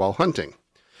agency while hunting.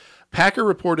 Packer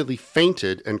reportedly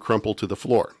fainted and crumpled to the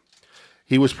floor.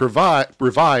 He was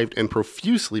revived and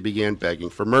profusely began begging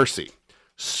for mercy,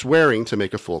 swearing to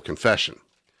make a full confession.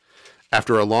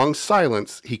 After a long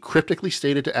silence, he cryptically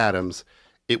stated to Adams,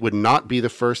 it would not be the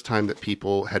first time that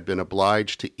people had been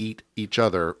obliged to eat each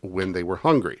other when they were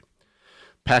hungry.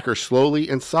 Packer slowly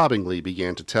and sobbingly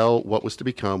began to tell what was to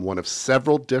become one of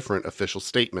several different official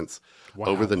statements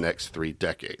over the next 3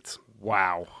 decades.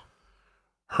 Wow.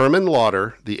 Herman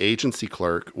Lauder, the agency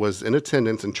clerk, was in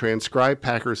attendance and transcribed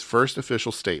Packer's first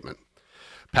official statement.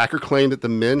 Packer claimed that the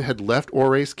men had left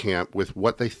Ore's camp with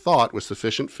what they thought was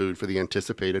sufficient food for the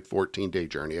anticipated 14-day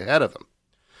journey ahead of them.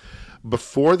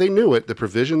 Before they knew it, the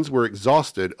provisions were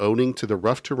exhausted owing to the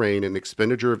rough terrain and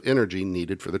expenditure of energy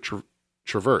needed for the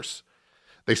traverse.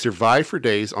 They survived for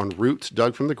days on roots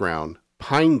dug from the ground,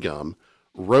 pine gum,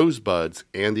 rosebuds,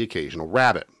 and the occasional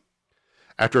rabbit.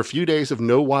 After a few days of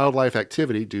no wildlife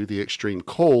activity due to the extreme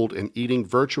cold and eating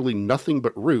virtually nothing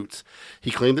but roots,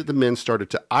 he claimed that the men started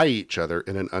to eye each other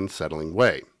in an unsettling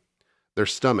way, their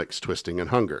stomachs twisting in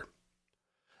hunger.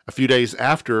 A few days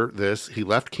after this, he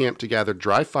left camp to gather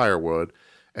dry firewood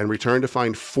and returned to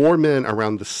find 4 men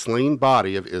around the slain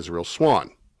body of Israel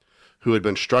Swan, who had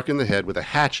been struck in the head with a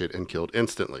hatchet and killed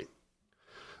instantly.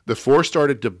 The 4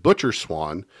 started to butcher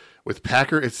Swan, with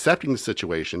Packer accepting the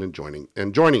situation and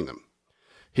joining them.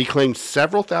 He claimed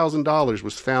several $1,000s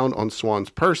was found on Swan's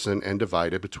person and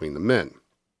divided between the men.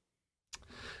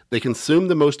 They consumed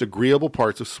the most agreeable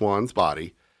parts of Swan's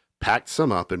body, packed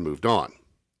some up, and moved on,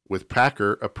 with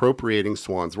Packer appropriating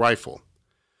Swan's rifle.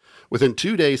 Within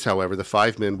 2 days, however, the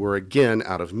 5 men were again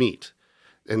out of meat,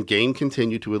 and game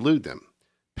continued to elude them.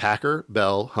 Packer,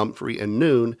 Bell, Humphrey, and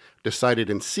Noon decided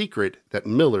in secret that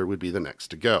Miller would be the next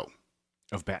to go.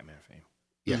 Of Batman fame.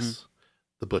 Yes,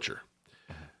 the butcher,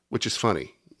 which is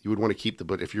funny. You would want to keep the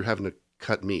butcher. If you're having to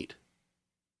cut meat,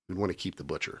 you'd want to keep the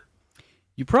butcher.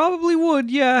 You probably would,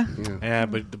 yeah. Yeah,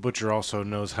 but the butcher also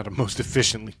knows how to most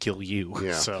efficiently kill you.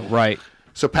 Yeah. So. Right.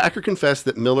 So Packer confessed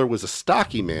that Miller was a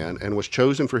stocky man and was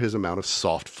chosen for his amount of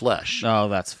soft flesh. Oh,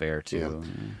 that's fair, too.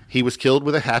 Yeah. He was killed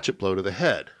with a hatchet blow to the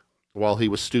head while he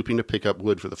was stooping to pick up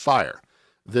wood for the fire,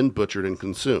 then butchered and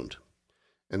consumed.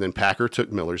 And then Packer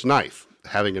took Miller's knife,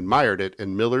 having admired it,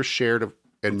 and Miller's shared of...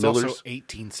 And It's Miller's, also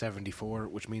 1874,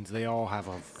 which means they all have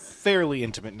a fairly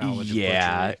intimate knowledge of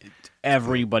Yeah, butchery.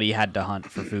 everybody had to hunt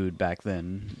for food back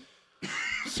then.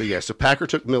 So Packer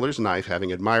took Miller's knife,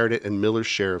 having admired it, and Miller's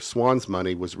share of Swan's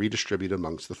money was redistributed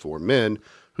amongst the 4 men,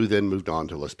 who then moved on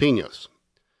to Los Pinos.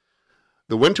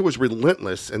 The winter was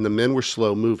relentless, and the men were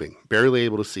slow moving, barely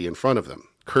able to see in front of them,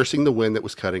 cursing the wind that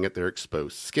was cutting at their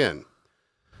exposed skin.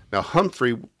 Now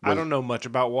Humphrey... I don't know much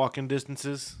about walking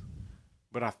distances,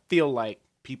 but I feel like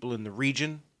people in the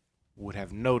region would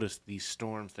have noticed these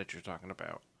storms that you're talking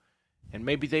about. And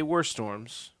maybe they were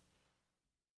storms,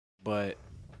 but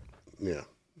Yeah.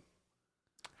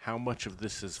 how much of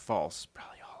this is false?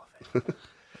 Probably all of it.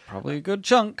 Probably a good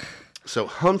chunk. So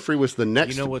Humphrey was the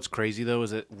next... You know what's crazy, though,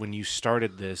 is that when you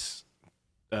started this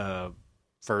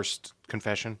first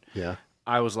confession, Yeah.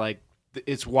 I was like,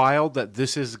 it's wild that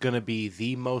this is going to be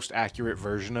the most accurate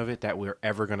version of it that we're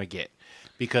ever going to get.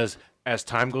 Because as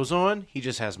time goes on, he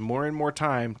just has more and more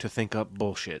time to think up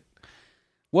bullshit.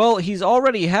 Well, he's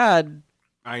already had,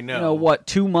 I know.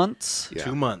 2 months? Yeah.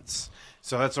 2 months.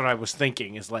 So that's what I was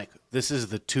thinking, is like, this is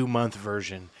the 2-month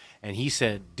version. And he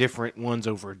said different ones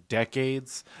over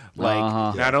decades.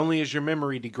 Like, not only is your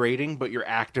memory degrading, but you're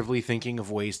actively thinking of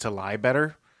ways to lie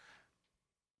better.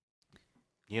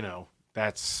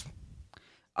 That's...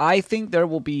 I think there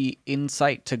will be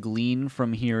insight to glean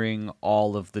from hearing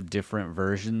all of the different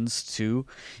versions, too,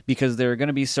 because there are going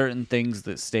to be certain things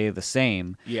that stay the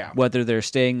same. Yeah. Whether they're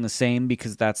staying the same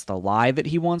because that's the lie that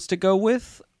he wants to go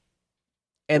with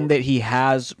and that he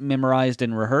has memorized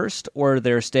and rehearsed, or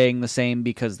they're staying the same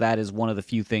because that is one of the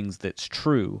few things that's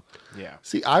true. Yeah.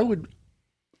 See, I would,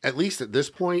 at least at this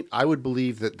point, I would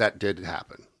believe that did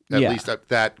happen. At Yeah. least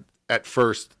that at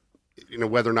first,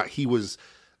 whether or not he was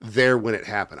there when it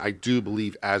happened. I do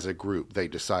believe as a group they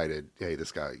decided, hey,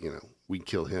 this guy, we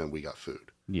kill him, we got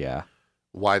food. Yeah.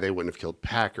 Why they wouldn't have killed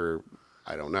Packer,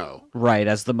 I don't know. Right,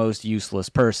 as the most useless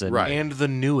person. Right. And the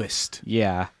newest.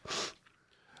 Yeah.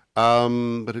 So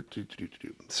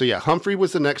yeah, Humphrey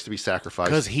was the next to be sacrificed.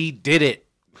 Because he did it.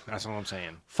 That's what I'm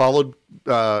saying. Followed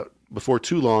before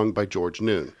too long by George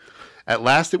Noon. At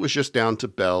last it was just down to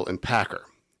Bell and Packer.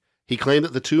 He claimed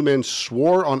that the 2 men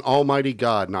swore on Almighty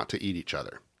God not to eat each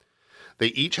other. They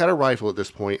each had a rifle at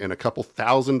this point and a couple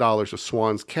 $1,000s of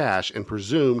Swan's cash, and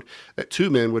presumed that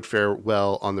 2 men would fare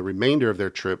well on the remainder of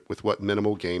their trip with what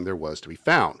minimal game there was to be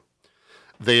found.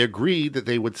 They agreed that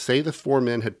they would say the 4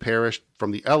 men had perished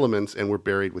from the elements and were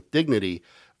buried with dignity,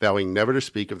 vowing never to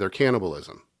speak of their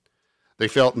cannibalism. They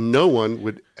felt no one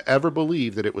would ever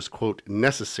believe that it was, quote,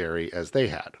 necessary as they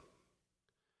had.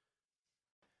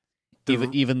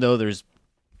 Even though there's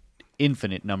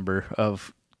infinite number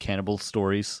of cannibal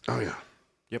stories. Oh, yeah.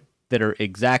 That are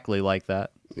exactly like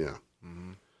that. Yeah.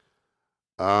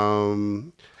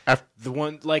 The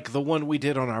one we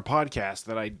did on our podcast,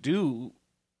 that I do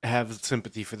have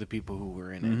sympathy for the people who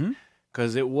were in it,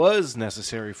 because it was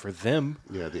necessary for them.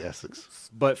 Yeah, the Essex.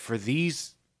 But for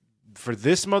this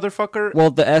motherfucker,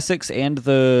 Well, the Essex and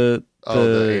the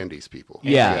Andes people.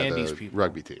 Yeah. the Andes the people.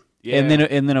 rugby team. yeah.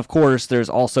 and then of course there's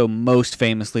also most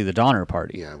famously the Donner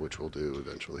Party. Yeah, which we'll do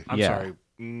eventually. I'm Yeah. sorry,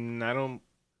 I don't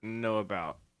know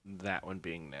about that one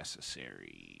being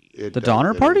necessary. It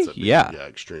Donner Party? ends up being, Yeah.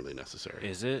 extremely necessary.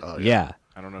 Is it? Oh, Yeah.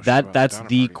 I don't know. Shit about That's Donner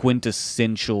the Party.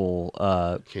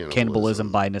 quintessential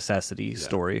cannibalism by necessity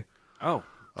story. Oh,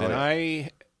 then yeah.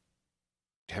 I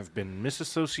have been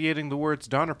misassociating the words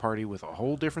Donner Party with a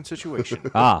whole different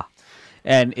situation.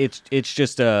 And it's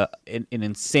just an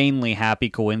insanely happy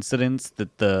coincidence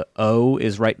that the O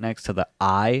is right next to the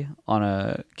I on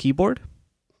a keyboard.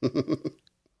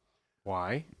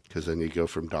 Why? Because then you go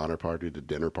from Donner Party to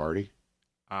dinner party.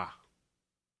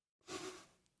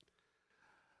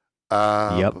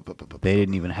 Yep. They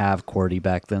didn't even have QWERTY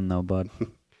back then, though, bud.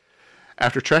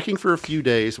 After trekking for a few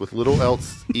days with little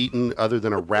else eaten other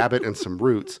than a rabbit and some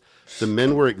roots, the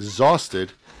men were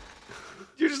exhausted.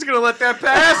 You're just going to let that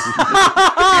pass?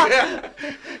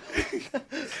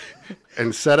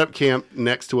 And set up camp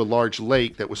next to a large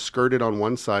lake that was skirted on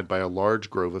one side by a large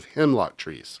grove of hemlock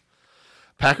trees.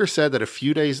 Packer said that a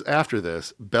few days after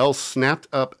this, Bell snapped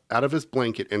up out of his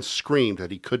blanket and screamed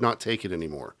that he could not take it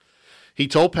anymore. He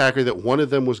told Packer that one of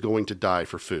them was going to die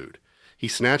for food. He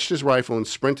snatched his rifle and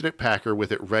sprinted at Packer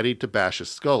with it ready to bash his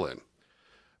skull in.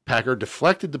 Packer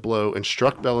deflected the blow and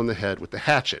struck Bell in the head with the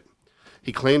hatchet.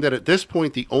 He claimed that at this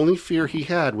point the only fear he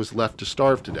had was left to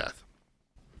starve to death.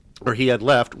 Or he had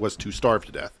left was to starve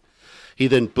to death. He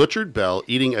then butchered Bell,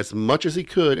 eating as much as he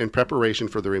could in preparation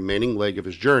for the remaining leg of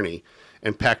his journey,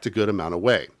 and packed a good amount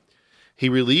away. He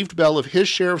relieved Bell of his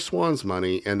share of Swan's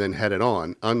money and then headed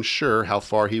on, unsure how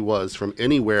far he was from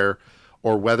anywhere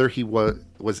or whether he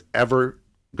was ever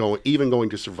going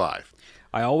to survive.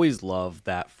 I always love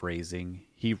that phrasing.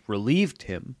 He relieved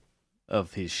him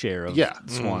of his share of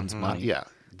Swan's money. Yeah.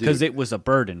 Because it was a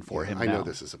burden for him. I now. know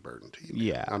this is a burden to you.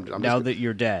 Yeah. I'm now that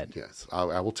you're dead. Yes.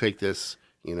 I will take this.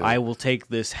 I will take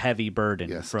this heavy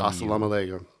burden from Assalamu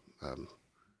you. alaikum.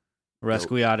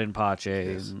 Resquiat in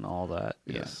pace and all that.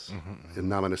 Yes. In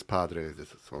nominis padre.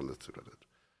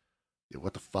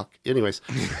 What the fuck? Anyways.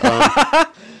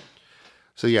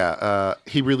 So yeah,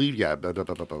 he relieved. Yeah. I got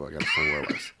to find where it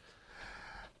was.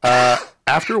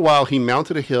 After a while, he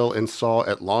mounted a hill and saw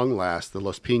at long last the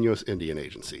Los Pinos Indian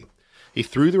Agency. He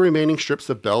threw the remaining strips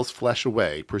of Bell's flesh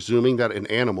away, presuming that an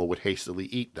animal would hastily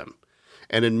eat them,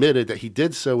 and admitted that he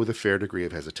did so with a fair degree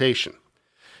of hesitation.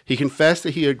 He confessed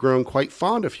that he had grown quite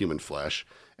fond of human flesh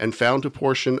and found the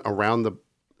portion around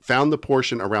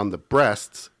the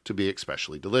breasts to be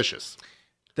especially delicious.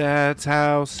 That's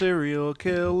how serial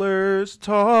killers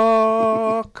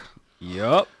talk.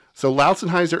 Yup. So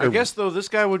Lautzenheiser... I guess, though, this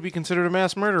guy would be considered a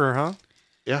mass murderer, huh?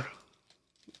 Yeah.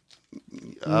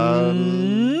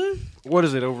 What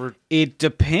is it, over? It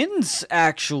depends,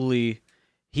 actually.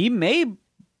 He may,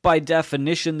 by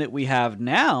definition that we have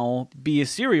now, be a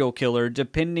serial killer,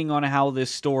 depending on how this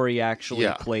story actually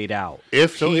played out.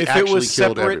 If it was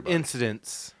separate everybody.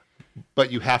 incidents.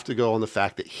 But you have to go on the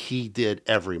fact that he did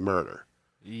every murder.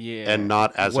 Yeah. And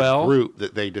not as a group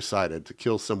that they decided to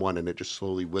kill someone and it just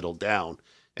slowly whittled down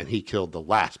and he killed the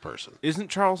last person. Isn't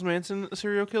Charles Manson a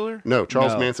serial killer? No,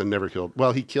 Charles Manson never killed.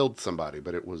 Well, he killed somebody,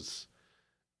 but it was...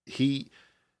 He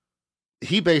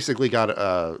basically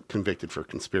got convicted for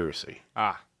conspiracy.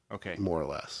 Okay. More or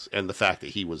less. And the fact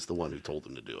that he was the one who told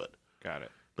them to do it. Got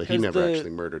it. But he never actually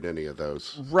murdered any of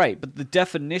those. Right, but the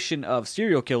definition of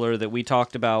serial killer that we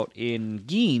talked about in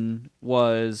Geen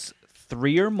was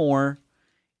 3 or more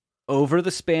over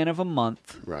the span of a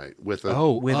month. Right. With a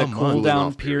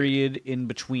cooldown period in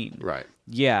between. Right.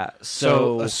 Yeah.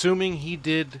 So assuming he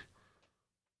did...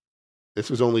 This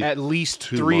was only at least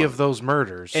 3 of those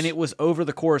murders. And it was over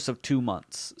the course of 2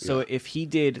 months. So if he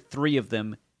did 3 of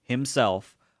them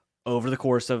himself over the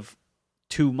course of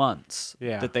 2 months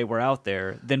that they were out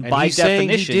there, then by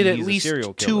definition, he did at he's least a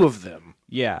serial 2 killer. of them.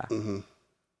 Yeah.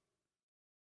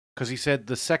 Because he said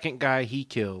the second guy he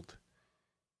killed,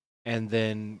 and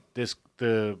then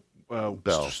Bell,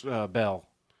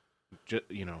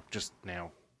 just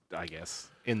now, I guess,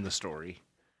 in the story.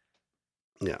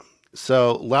 Yeah.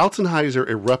 So Lautzenheiser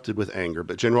erupted with anger,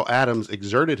 but General Adams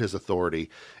exerted his authority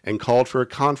and called for a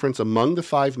conference among the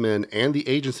 5 men and the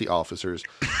agency officers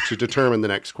to determine the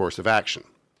next course of action.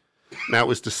 Now, it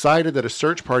was decided that a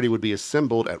search party would be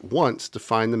assembled at once to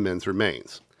find the men's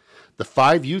remains. The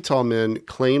 5 Utah men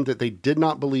claimed that they did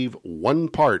not believe one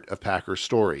part of Packer's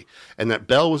story, and that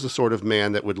Bell was the sort of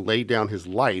man that would lay down his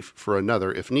life for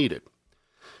another if needed.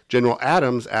 General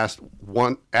Adams asked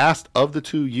of the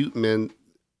 2 Ute men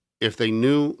if they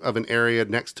knew of an area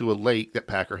next to a lake that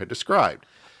Packer had described.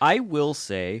 I will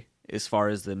say, as far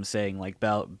as them saying, like,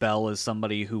 Bell is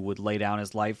somebody who would lay down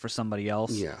his life for somebody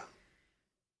else. Yeah.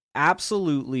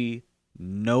 Absolutely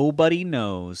nobody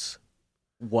knows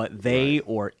what they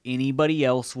or anybody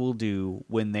else will do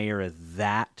when they are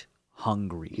that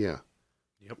hungry. Yeah.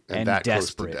 Yep. And that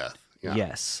desperate. close to death. Yeah.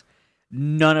 Yes.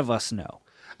 None of us know.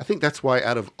 I think that's why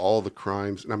out of all the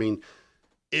crimes, and I mean,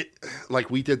 like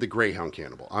we did the Greyhound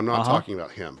cannibal. I'm not talking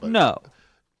about him, but No.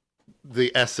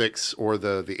 the Essex or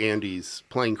the Andes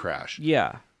plane crash.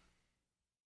 Yeah.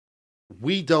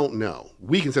 We don't know.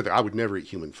 We can say that I would never eat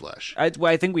human flesh.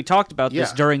 I think we talked about this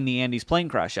Yeah. during the Andes plane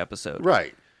crash episode.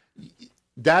 Right.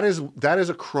 That is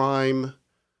a crime.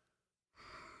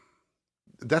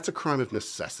 That's a crime of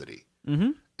necessity.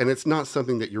 Mm-hmm. And it's not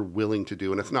something that you're willing to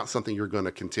do. And it's not something you're going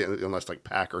to continue, unless like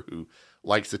Packer, who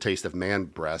likes the taste of man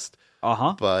breast.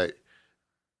 Uh-huh. But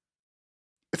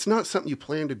it's not something you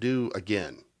plan to do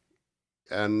again.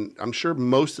 And I'm sure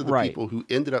most of the people who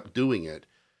ended up doing it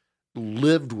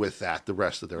lived with that the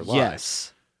rest of their lives.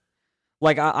 Yes.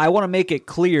 Like, I want to make it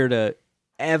clear to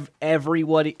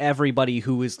everybody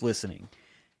who is listening.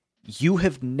 You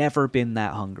have never been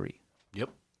that hungry. Yep.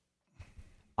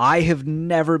 I have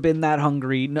never been that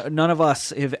hungry. None of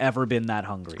us have ever been that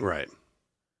hungry. Right.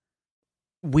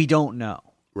 We don't know.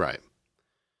 Right.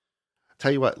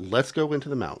 Tell you what, let's go into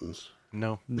the mountains.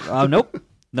 No. Nope.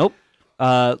 Nope.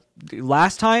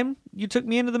 Last time you took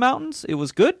me into the mountains, it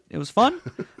was good. It was fun.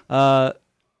 I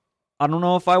don't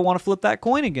know if I want to flip that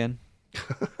coin again.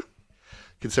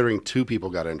 Considering 2 people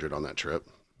got injured on that trip.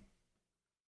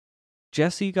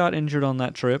 Jesse got injured on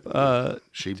that trip.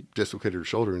 She dislocated her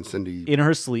shoulder and Cindy... In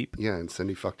her sleep. Yeah, and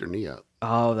Cindy fucked her knee up.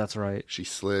 Oh, that's right. She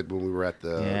slid when we were at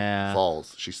the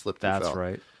falls. She slipped and That's fell.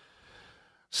 right.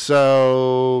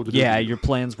 So... Yeah, your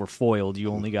plans were foiled.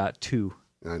 You only got 2.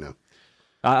 I know.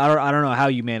 I don't know how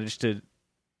you managed to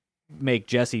make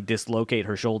Jessie dislocate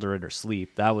her shoulder in her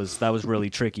sleep. That was really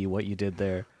tricky what you did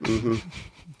there. Mm-hmm.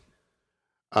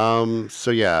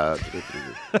 So yeah.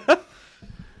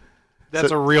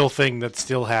 That's a real thing that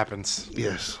still happens.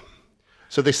 Yes.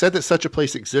 So they said that such a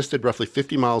place existed roughly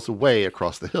 50 miles away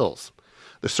across the hills.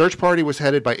 The search party was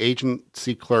headed by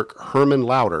agency clerk Herman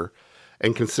Lauder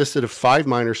and consisted of 5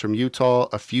 miners from Utah,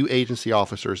 a few agency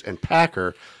officers, and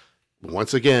Packer,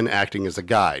 once again acting as a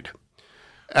guide.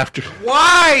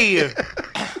 Why?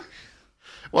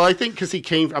 Well, I think because he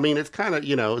came... I mean, it's kind of,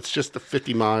 it's just a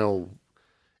 50-mile...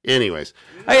 Anyways.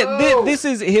 This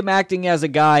is him acting as a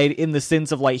guide in the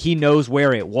sense of, like, he knows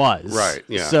where it was. Right,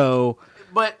 yeah. So...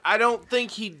 But I don't think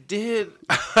he did.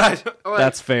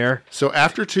 That's fair. So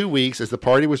after 2 weeks, as the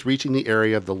party was reaching the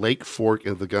area of the Lake Fork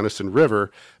of the Gunnison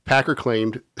River, Packer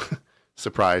claimed,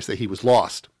 surprised, that he was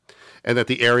lost and that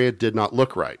the area did not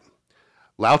look right.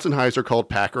 Lautzenheiser called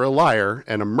Packer a liar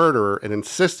and a murderer and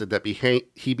insisted that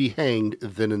he be hanged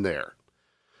then and there.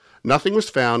 Nothing was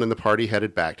found, and the party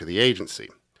headed back to the agency.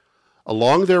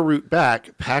 Along their route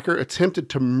back, Packer attempted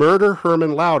to murder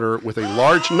Herman Lauder with a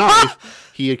large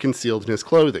knife he had concealed in his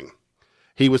clothing.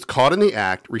 He was caught in the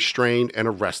act, restrained, and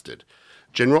arrested.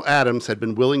 General Adams had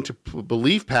been willing to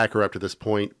believe Packer up to this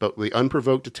point, but the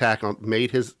unprovoked attack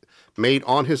made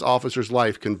on his officer's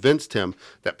life convinced him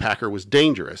that Packer was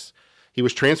dangerous. He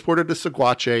was transported to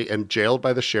Saguache and jailed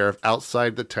by the sheriff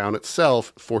outside the town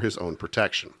itself for his own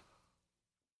protection.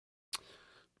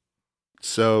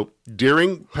 So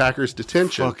during Packer's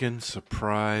detention... Fucking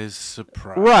surprise.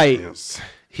 Right. Yes,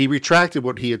 he retracted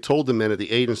what he had told the men at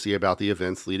the agency about the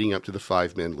events leading up to the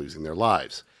 5 men losing their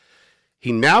lives.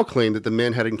 He now claimed that the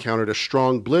men had encountered a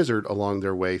strong blizzard along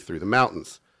their way through the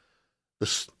mountains.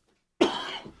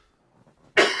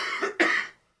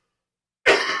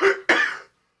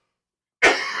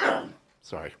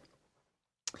 Sorry.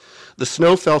 The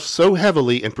snow fell so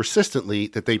heavily and persistently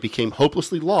that they became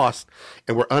hopelessly lost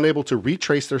and were unable to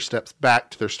retrace their steps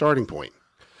back to their starting point.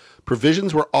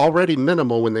 Provisions were already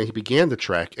minimal when they began the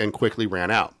trek and quickly ran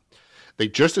out. They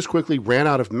just as quickly ran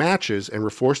out of matches and were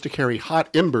forced to carry hot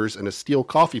embers and a steel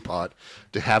coffee pot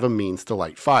to have a means to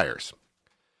light fires.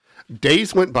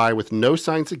 Days went by with no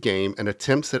signs of game, and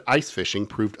attempts at ice fishing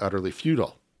proved utterly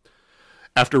futile.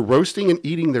 After roasting and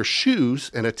eating their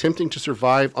shoes and attempting to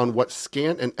survive on what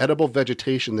scant and edible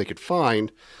vegetation they could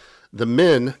find, the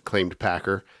men, claimed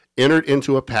Packer, entered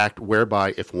into a pact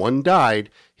whereby if one died,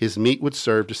 his meat would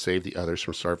serve to save the others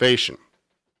from starvation.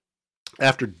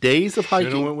 After days of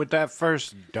hiking... Should've went with that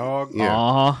first, dog.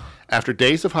 Yeah. After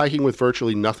days of hiking with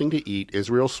virtually nothing to eat,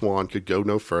 Israel Swan could go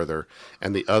no further,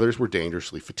 and the others were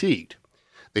dangerously fatigued.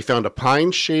 They found a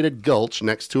pine-shaded gulch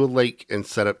next to a lake and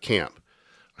set up camp.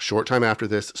 A short time after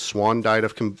this, Swan died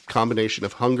of combination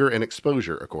of hunger and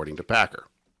exposure, according to Packer.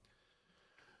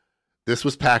 This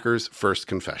was Packer's first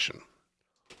confession.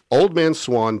 Old Man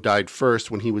Swan died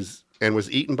first when he was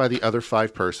eaten by the other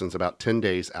 5 persons about 10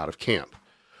 days out of camp.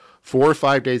 4 or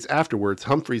 5 days afterwards,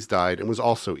 Humphreys died and was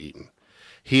also eaten.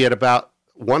 He had about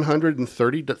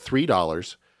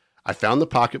 $133. I found the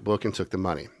pocketbook and took the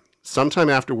money. Sometime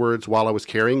afterwards, while I was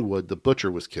carrying wood, the butcher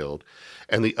was killed,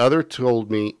 and the other two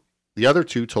told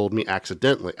me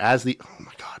accidentally, as the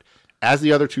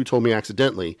other two told me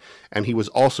accidentally, and he was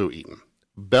also eaten.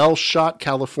 Bell shot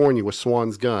California with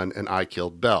Swan's gun, and I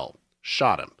killed Bell.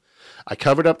 Shot him. I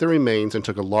covered up the remains and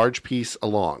took a large piece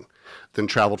along, then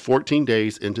traveled 14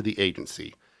 days into the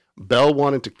agency. Bell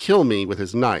wanted to kill me with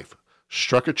his knife,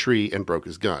 struck a tree, and broke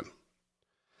his gun.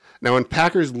 Now, in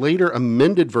Packer's later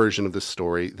amended version of this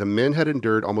story, the men had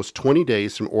endured almost 20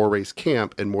 days from Orray's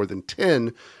camp and more than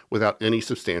 10 without any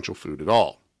substantial food at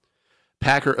all.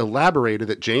 Packer elaborated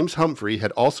that James Humphrey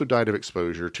had also died of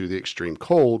exposure to the extreme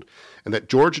cold, and that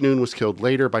George Noon was killed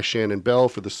later by Shannon Bell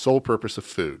for the sole purpose of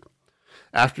food.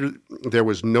 After there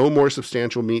was no more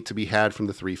substantial meat to be had from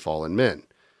the 3 fallen men.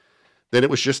 Then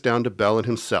it was just down to Bell and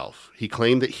himself. He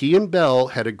claimed that he and Bell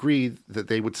had agreed that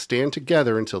they would stand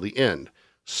together until the end,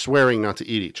 swearing not to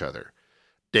eat each other.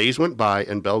 Days went by,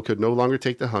 and Bell could no longer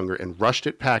take the hunger and rushed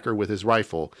at Packer with his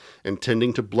rifle,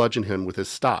 intending to bludgeon him with his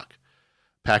stock.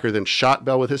 Packer then shot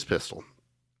Bell with his pistol.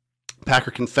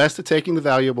 Packer confessed to taking the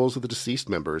valuables of the deceased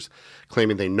members,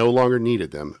 claiming they no longer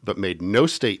needed them, but made no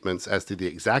statements as to the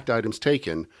exact items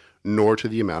taken, nor to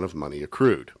the amount of money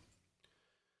accrued.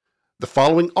 The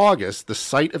following August, the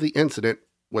site of the incident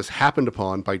was happened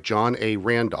upon by John A.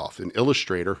 Randolph, an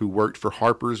illustrator who worked for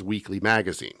Harper's Weekly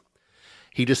magazine.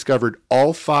 He discovered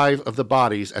all 5 of the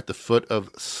bodies at the foot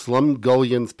of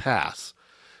Slumgullion's Pass,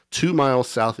 2 miles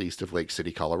southeast of Lake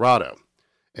City, Colorado,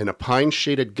 in a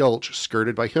pine-shaded gulch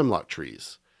skirted by hemlock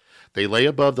trees. They lay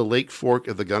above the lake fork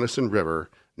of the Gunnison River,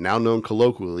 now known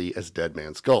colloquially as Dead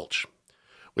Man's Gulch,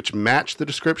 which matched the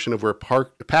description of where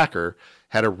Packer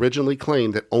had originally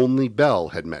claimed that only Bell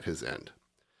had met his end.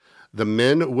 The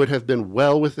men would have been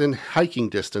well within hiking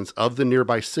distance of the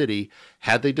nearby city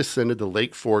had they descended the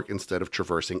lake fork instead of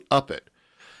traversing up it,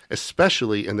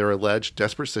 especially in their alleged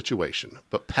desperate situation,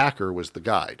 but Packer was the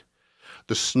guide.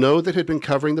 The snow that had been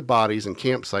covering the bodies and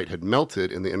campsite had melted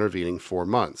in the intervening 4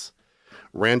 months.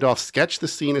 Randolph sketched the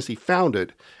scene as he found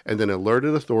it and then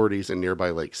alerted authorities in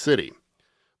nearby Lake City.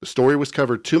 The story was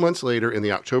covered 2 months later in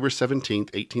the October 17,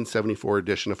 1874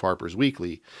 edition of Harper's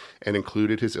Weekly and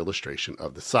included his illustration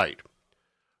of the site.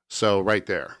 So right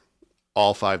there,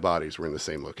 all 5 bodies were in the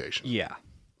same location. Yeah.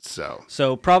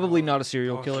 So probably not a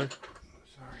serial killer.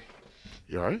 Sorry.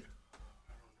 You all right?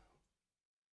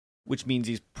 Which means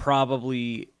he's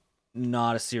probably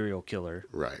not a serial killer.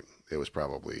 Right. It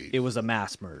was a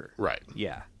mass murder. Right.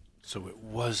 Yeah. So it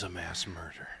was a mass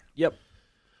murder. Yep.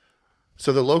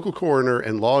 So the local coroner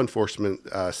and law enforcement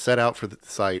set out for the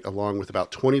site along with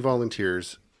about 20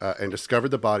 volunteers and discovered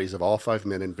the bodies of all 5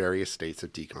 men in various states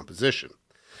of decomposition,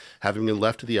 having been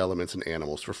left to the elements and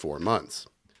animals for 4 months.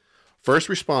 First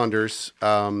responders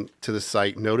to the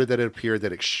site noted that it appeared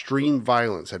that extreme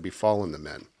violence had befallen the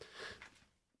men,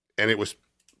 and it was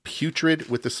putrid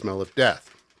with the smell of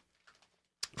death.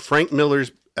 Frank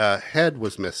Miller's head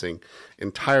was missing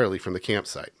entirely from the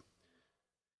campsite.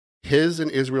 His and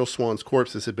Israel Swan's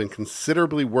corpses had been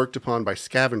considerably worked upon by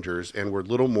scavengers and were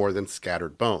little more than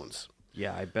scattered bones.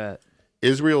 Yeah, I bet.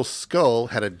 Israel's skull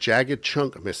had a jagged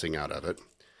chunk missing out of it,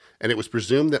 and it was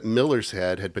presumed that Miller's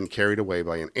head had been carried away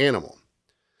by an animal.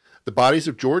 The bodies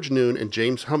of George Noon and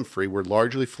James Humphrey were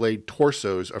largely flayed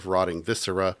torsos of rotting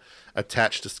viscera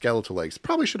attached to skeletal legs.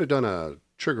 Probably should have done a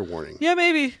trigger warning. Yeah,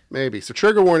 maybe. Maybe. So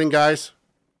trigger warning, guys.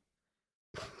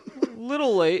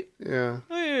 Little late. Yeah.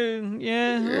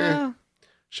 Yeah.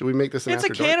 Should we make this an It's a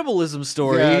after dark? cannibalism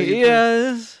story. Yeah,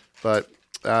 Yes. But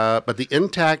with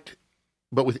intact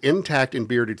and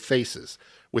bearded faces,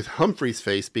 with Humphrey's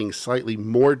face being slightly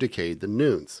more decayed than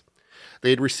Noon's. They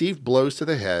had received blows to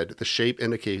the head, the shape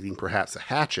indicating perhaps a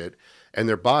hatchet, and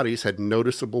their bodies had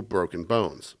noticeable broken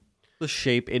bones. The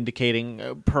shape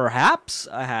indicating perhaps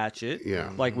a hatchet.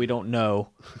 Yeah. Like we don't know.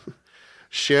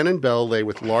 Shannon Bell lay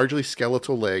with largely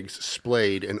skeletal legs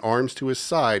splayed and arms to his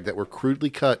side that were crudely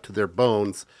cut to their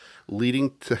bones,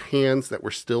 leading to hands that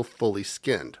were still fully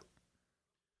skinned.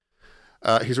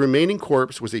 His remaining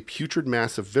corpse was a putrid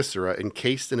mass of viscera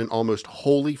encased in an almost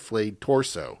wholly flayed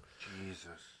torso,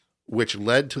 which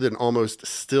led to an almost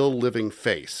still living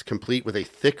face, complete with a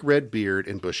thick red beard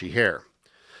and bushy hair.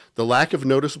 The lack of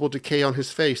noticeable decay on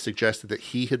his face suggested that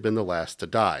he had been the last to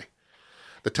die.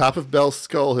 The top of Bell's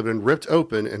skull had been ripped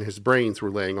open and his brains were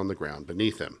laying on the ground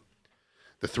beneath him.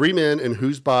 The 3 men in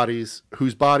whose bodies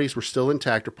were still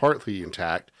intact or partly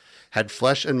intact had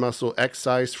flesh and muscle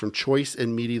excised from choice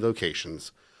and meaty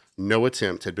locations. No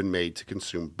attempt had been made to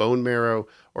consume bone marrow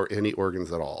or any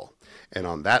organs at all. And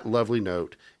on that lovely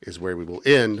note is where we will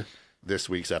end this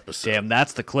week's episode. Damn,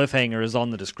 that's the cliffhanger is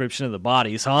on the description of the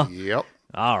bodies, huh? Yep.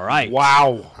 All right.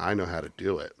 Wow. I know how to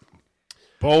do it.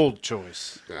 Bold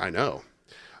choice. I know.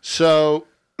 So,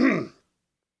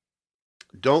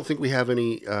 don't think we have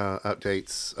any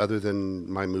updates other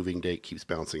than my moving date keeps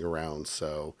bouncing around.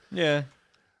 So, Yeah.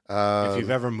 If you've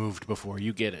ever moved before,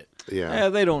 you get it. yeah. Yeah,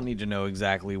 they don't need to know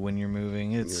exactly when you're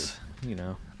moving. It's,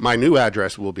 My new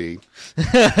address will be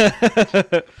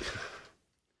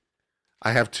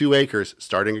I have 2 acres,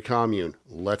 starting a commune.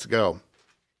 Let's go.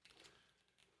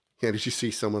 Yeah, did you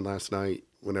see someone last night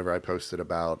whenever I posted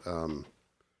about,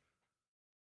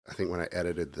 I think when I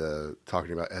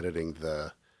talking about editing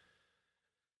the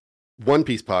One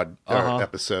Piece pod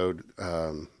episode,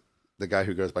 the guy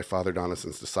who goes by Father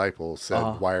Donison's disciple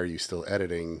said, why are you still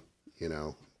editing?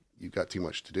 You've got too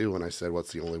much to do. And I said,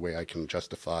 what's the only way I can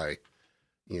justify,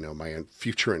 my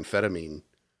future amphetamine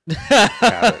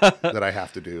habit that I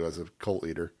have to do as a cult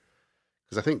leader?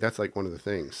 Because I think that's like one of the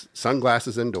things.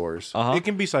 Sunglasses indoors, It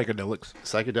can be psychedelics.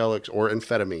 psychedelics or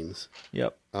amphetamines.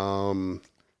 Yep. Or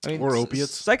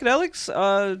opiates.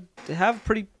 Psychedelics have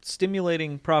pretty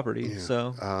stimulating properties. Yeah.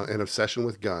 So An obsession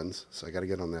with guns. So I got to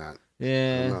get on that. I'm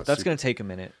yeah, not that's super- going to take a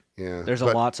minute. Yeah. There's a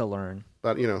lot to learn.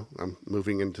 But, I'm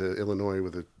moving into Illinois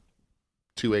with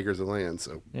 2 acres of land.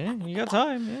 So, Yeah, you got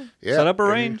time. Yeah. yeah. Set up a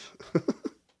range.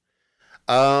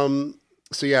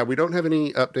 So yeah, we don't have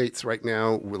any updates right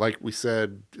now. Like we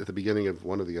said at the beginning of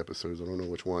one of the episodes, I don't know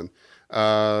which one,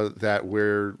 that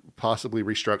we're possibly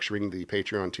restructuring the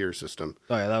Patreon tier system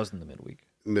Oh yeah, that was in the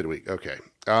midweek. Okay.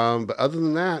 But other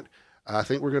than that, I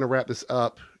think we're going to wrap this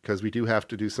up because we do have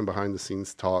to do some behind the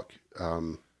scenes talk.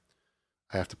 I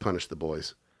have to punish the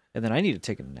boys. And then I need to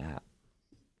take a nap.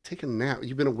 Take a nap.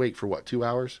 You've been awake for what, 2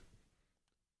 hours?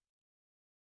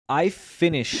 I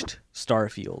finished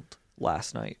Starfield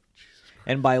last night.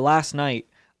 And by last night,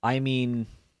 I mean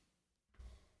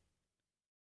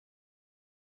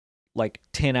like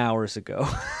 10 hours ago.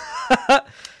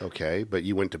 Okay, but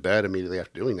you went to bed immediately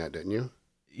after doing that, didn't you?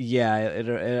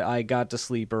 Yeah, I got to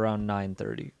sleep around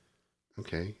 9:30,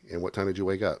 Okay, and what time did you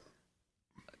wake up?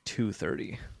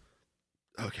 2:30.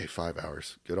 Okay, 5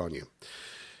 hours. Good on you.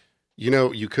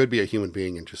 You could be a human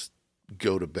being and just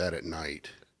go to bed at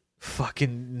night.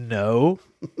 Fucking no.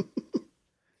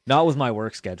 Not with my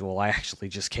work schedule. I actually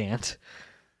just can't.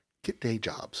 Get day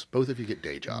jobs. Both of you get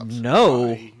day jobs.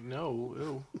 No. No.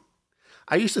 Ew.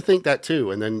 I used to think that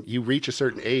too, and then you reach a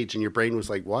certain age and your brain was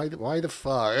like, why the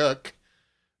fuck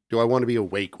do I want to be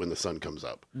awake when the sun comes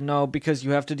up? No, because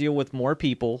you have to deal with more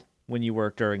people when you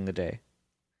work during the day.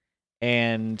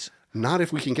 And Not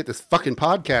if we can get this fucking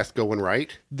podcast going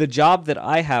right. the job that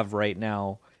I have right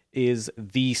now is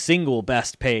the single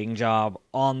best paying job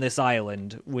on this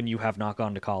island when you have not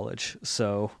gone to college.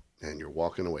 So And you're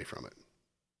walking away from it.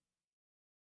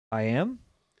 I am?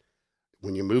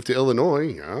 When you move to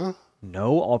Illinois, yeah.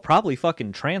 No, I'll probably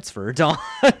fucking transfer, Don.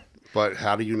 But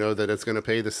how do you know that it's going to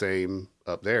pay the same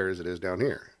up there as it is down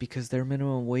here? Because their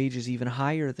minimum wage is even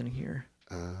higher than here.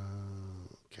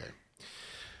 Okay.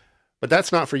 But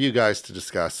that's not for you guys to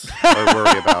discuss or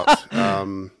worry about.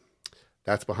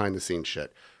 That's behind the scenes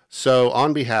shit. So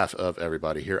on behalf of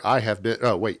everybody here, I've been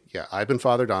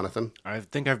Father Donathan. I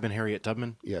think I've been Harriet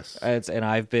Tubman. Yes. And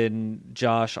I've been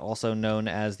Josh, also known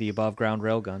as the above ground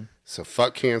railgun. So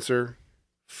fuck cancer.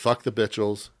 Fuck the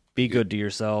bitchels. Be good to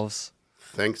yourselves.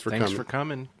 Thanks for Thanks coming. for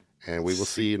coming. And we will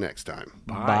see you next time.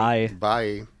 Bye.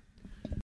 Bye.